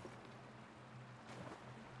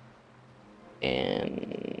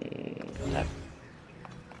 And that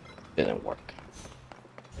didn't work.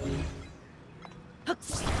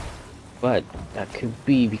 But that could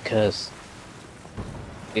be because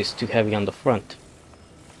it's too heavy on the front.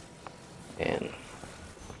 And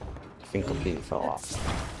the thing completely fell off.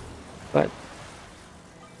 But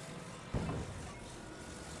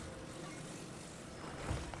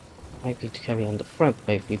Might be too heavy on the front,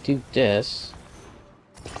 but if we do this,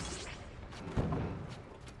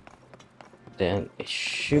 then it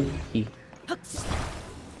should be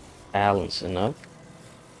balanced enough.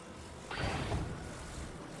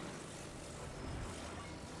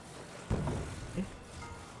 Okay.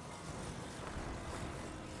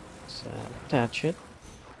 So attach it.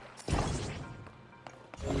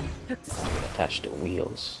 Attach the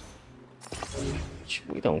wheels. Which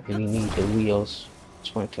we don't really need the wheels.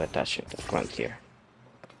 Just want to attach it to the front here.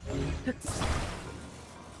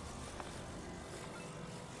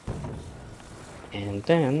 And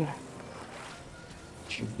then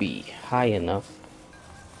it should be high enough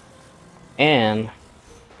and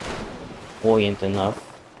buoyant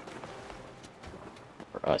enough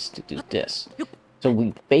for us to do this. So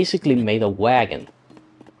we basically made a wagon.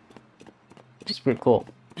 Which is pretty cool.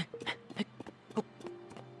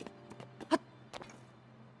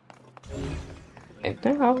 And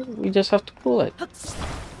now we just have to pull it.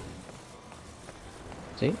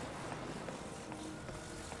 See?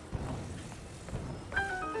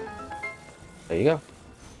 There you go.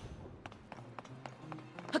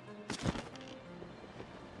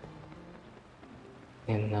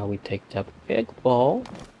 And now we take that big ball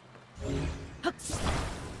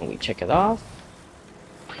and we check it off.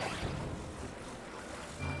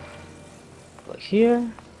 Put it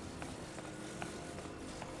here.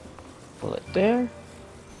 Pull it there.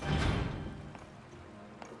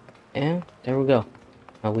 And there we go.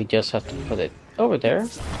 Now we just have to put it over there.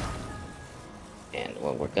 And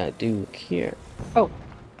what we're gonna do here. Oh,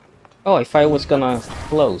 I thought it was gonna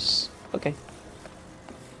close. Okay.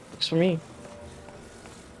 Works for me.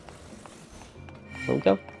 There we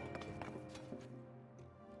go.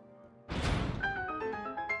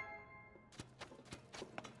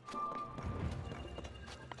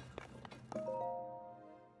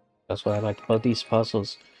 That's what I like about these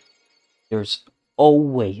puzzles. There's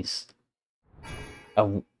always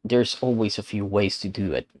a few ways to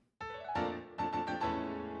do it.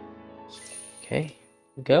 Okay,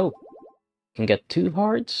 go. You can get 2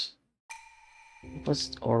 hearts,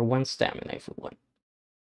 or 1 stamina if we want.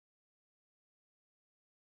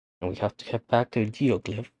 And we have to head back to the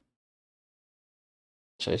Geoplex.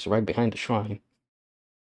 So it's right behind the shrine.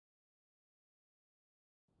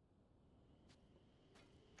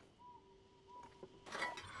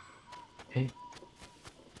 Okay,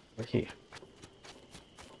 we're here.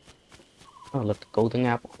 Oh, look, the golden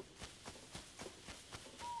apple.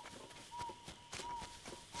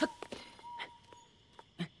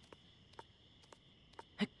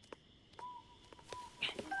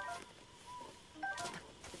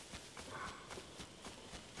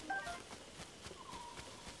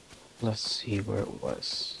 Let's see where it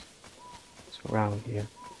was. It's around here.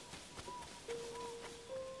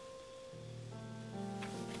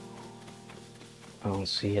 I don't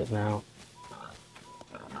see it now.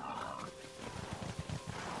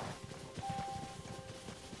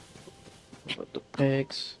 Put the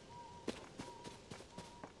pigs.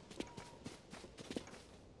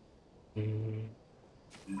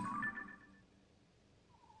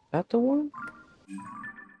 That the one?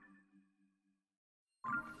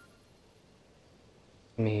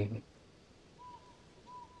 I mean,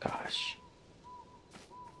 gosh.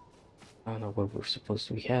 I don't know where we're supposed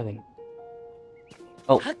to be heading.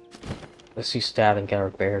 Oh, let's use that and get our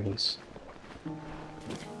bearings.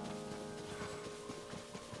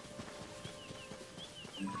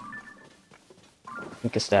 I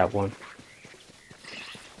think it's that one.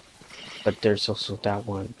 But there's also that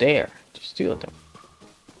one there. There's 2 of them.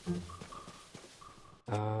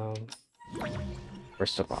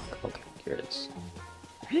 Where's the rock? Okay, here it is.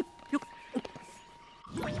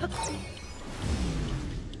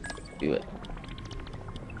 Do it.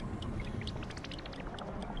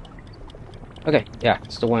 Okay, yeah,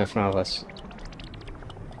 it's the one in front of us.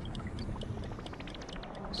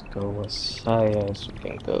 Let's go as high as we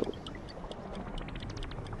can go.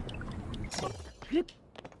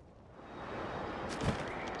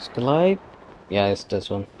 Glide? Yeah, it's this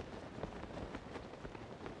one.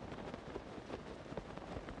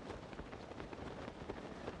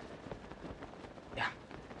 Yeah,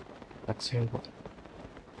 that's the one.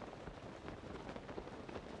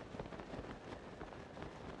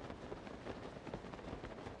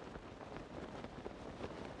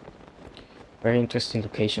 Very interesting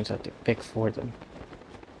locations that they pick for them.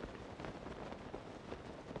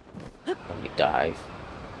 Let me dive.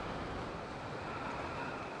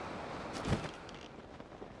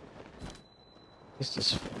 Is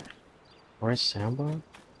this forest sandbar?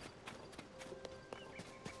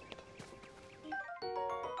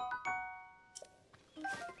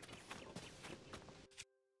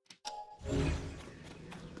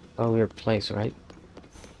 Oh, weird place, right?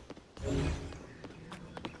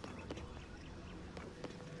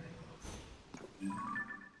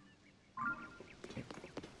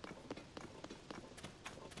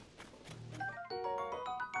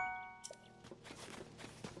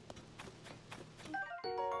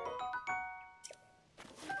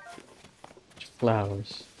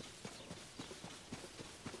 Flowers.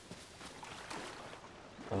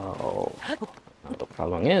 Oh, now the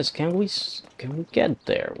problem is, can we get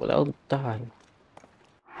there without dying?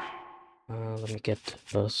 Let me get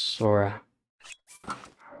the Sora.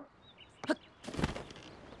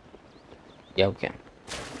 Yeah, okay.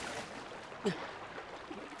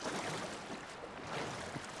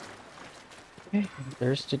 Okay,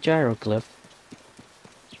 there's the gyroglyph.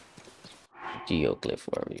 Geoglyph,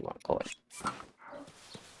 whatever you want to call it.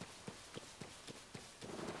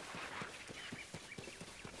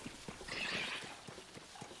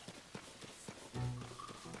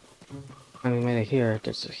 And we made it here.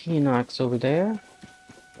 There's a Hinox over there.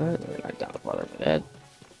 But we're not gonna bother with that.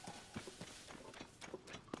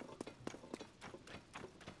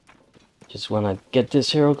 Just wanna get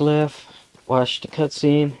this hieroglyph, watch the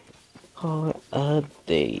cutscene, call it a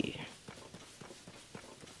day.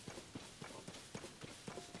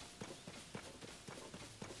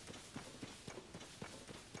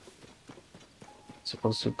 It's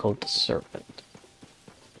supposed to call the serpent.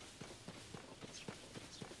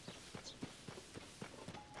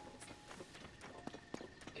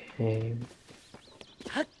 Okay.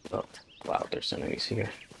 Oh, wow, there's enemies here.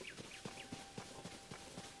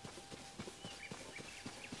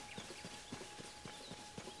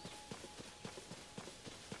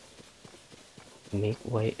 Make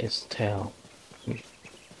way is tail.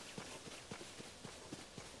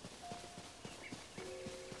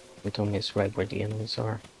 You told me it's right where the enemies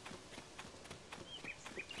are.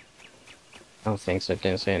 I don't think so. I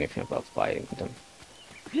didn't say anything about fighting them.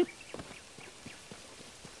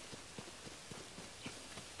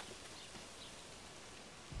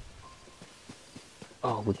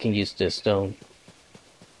 Oh, we can use this stone.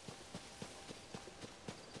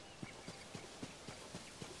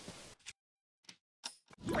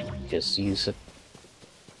 Just use it.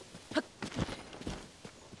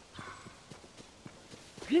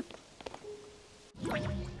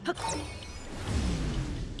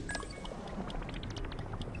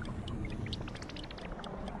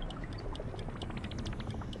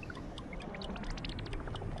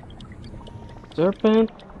 Serpent?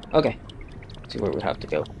 Okay. Let's see where we have to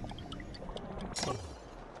go.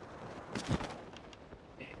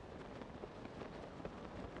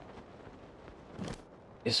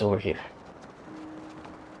 It's over here.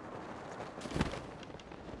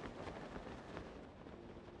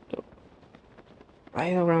 So,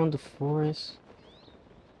 right around the forest.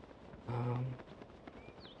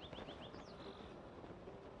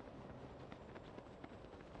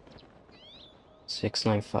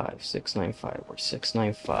 695, 695, or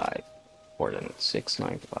 695. Coordinate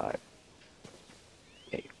 695.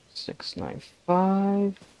 Okay,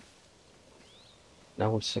 695.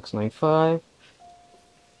 Now we're 695.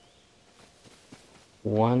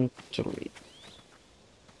 1, 3.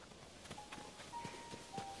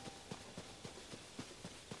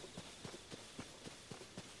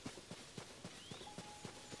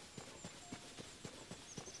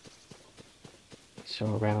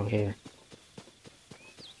 So around here.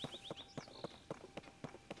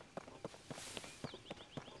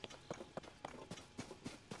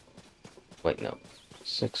 Wait, no.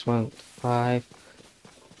 615.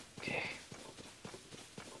 Okay.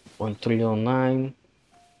 1309.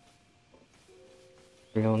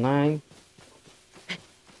 309.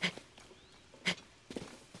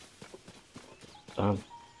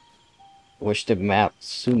 Wish the map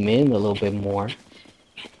zoom in a little bit more.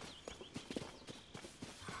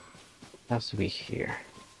 Has to be here.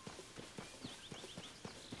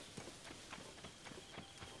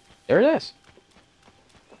 There it is.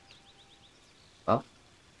 Well,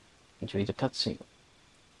 enjoy the cutscene.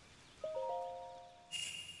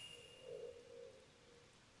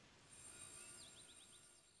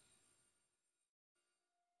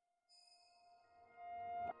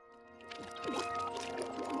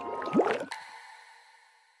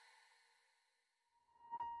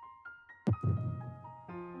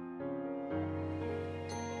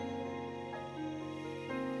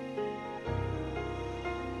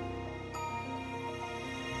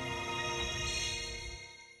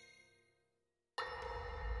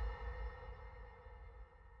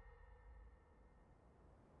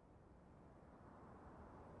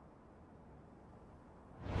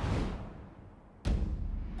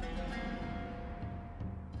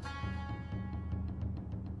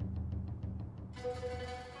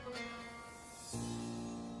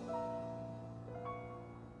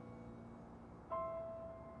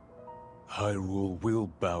 Hyrule will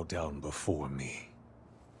bow down before me.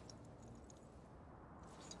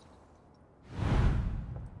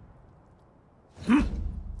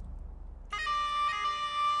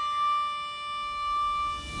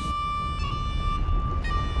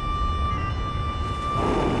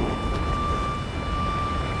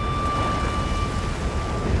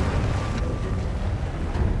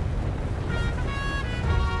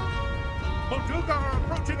 Molduga are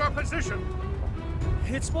approaching our position!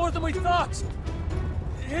 It's more than we thought!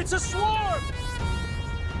 It's a swarm!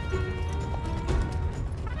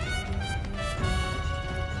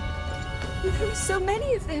 There are so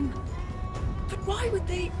many of them. But why would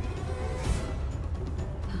they...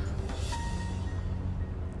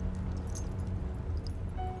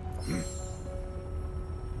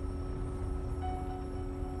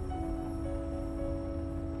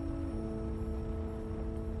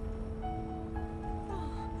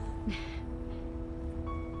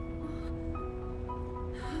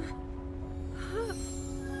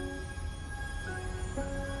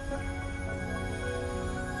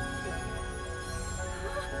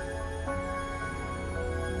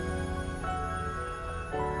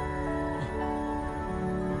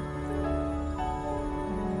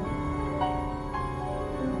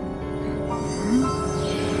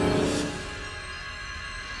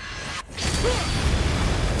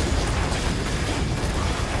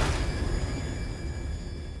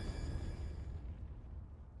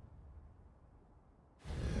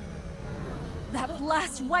 That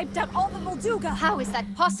blast wiped out all the Molduga! How is that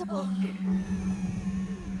possible?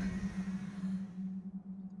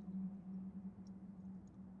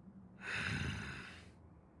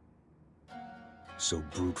 So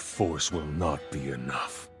brute force will not be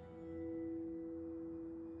enough.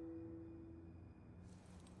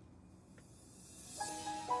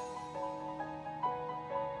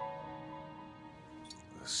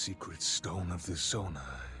 The secret stone of the Zonai.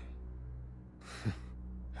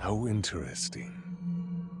 How interesting.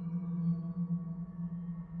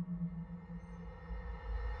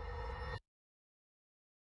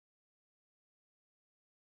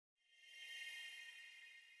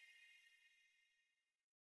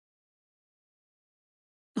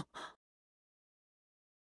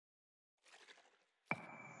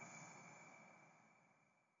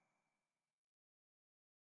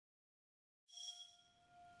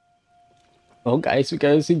 Well, guys, we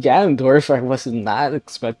gotta see Ganondorf. I was not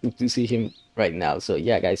expecting to see him right now. So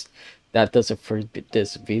yeah, guys, that does it for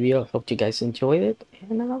this video. Hope you guys enjoyed it,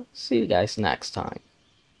 and I'll see you guys next time.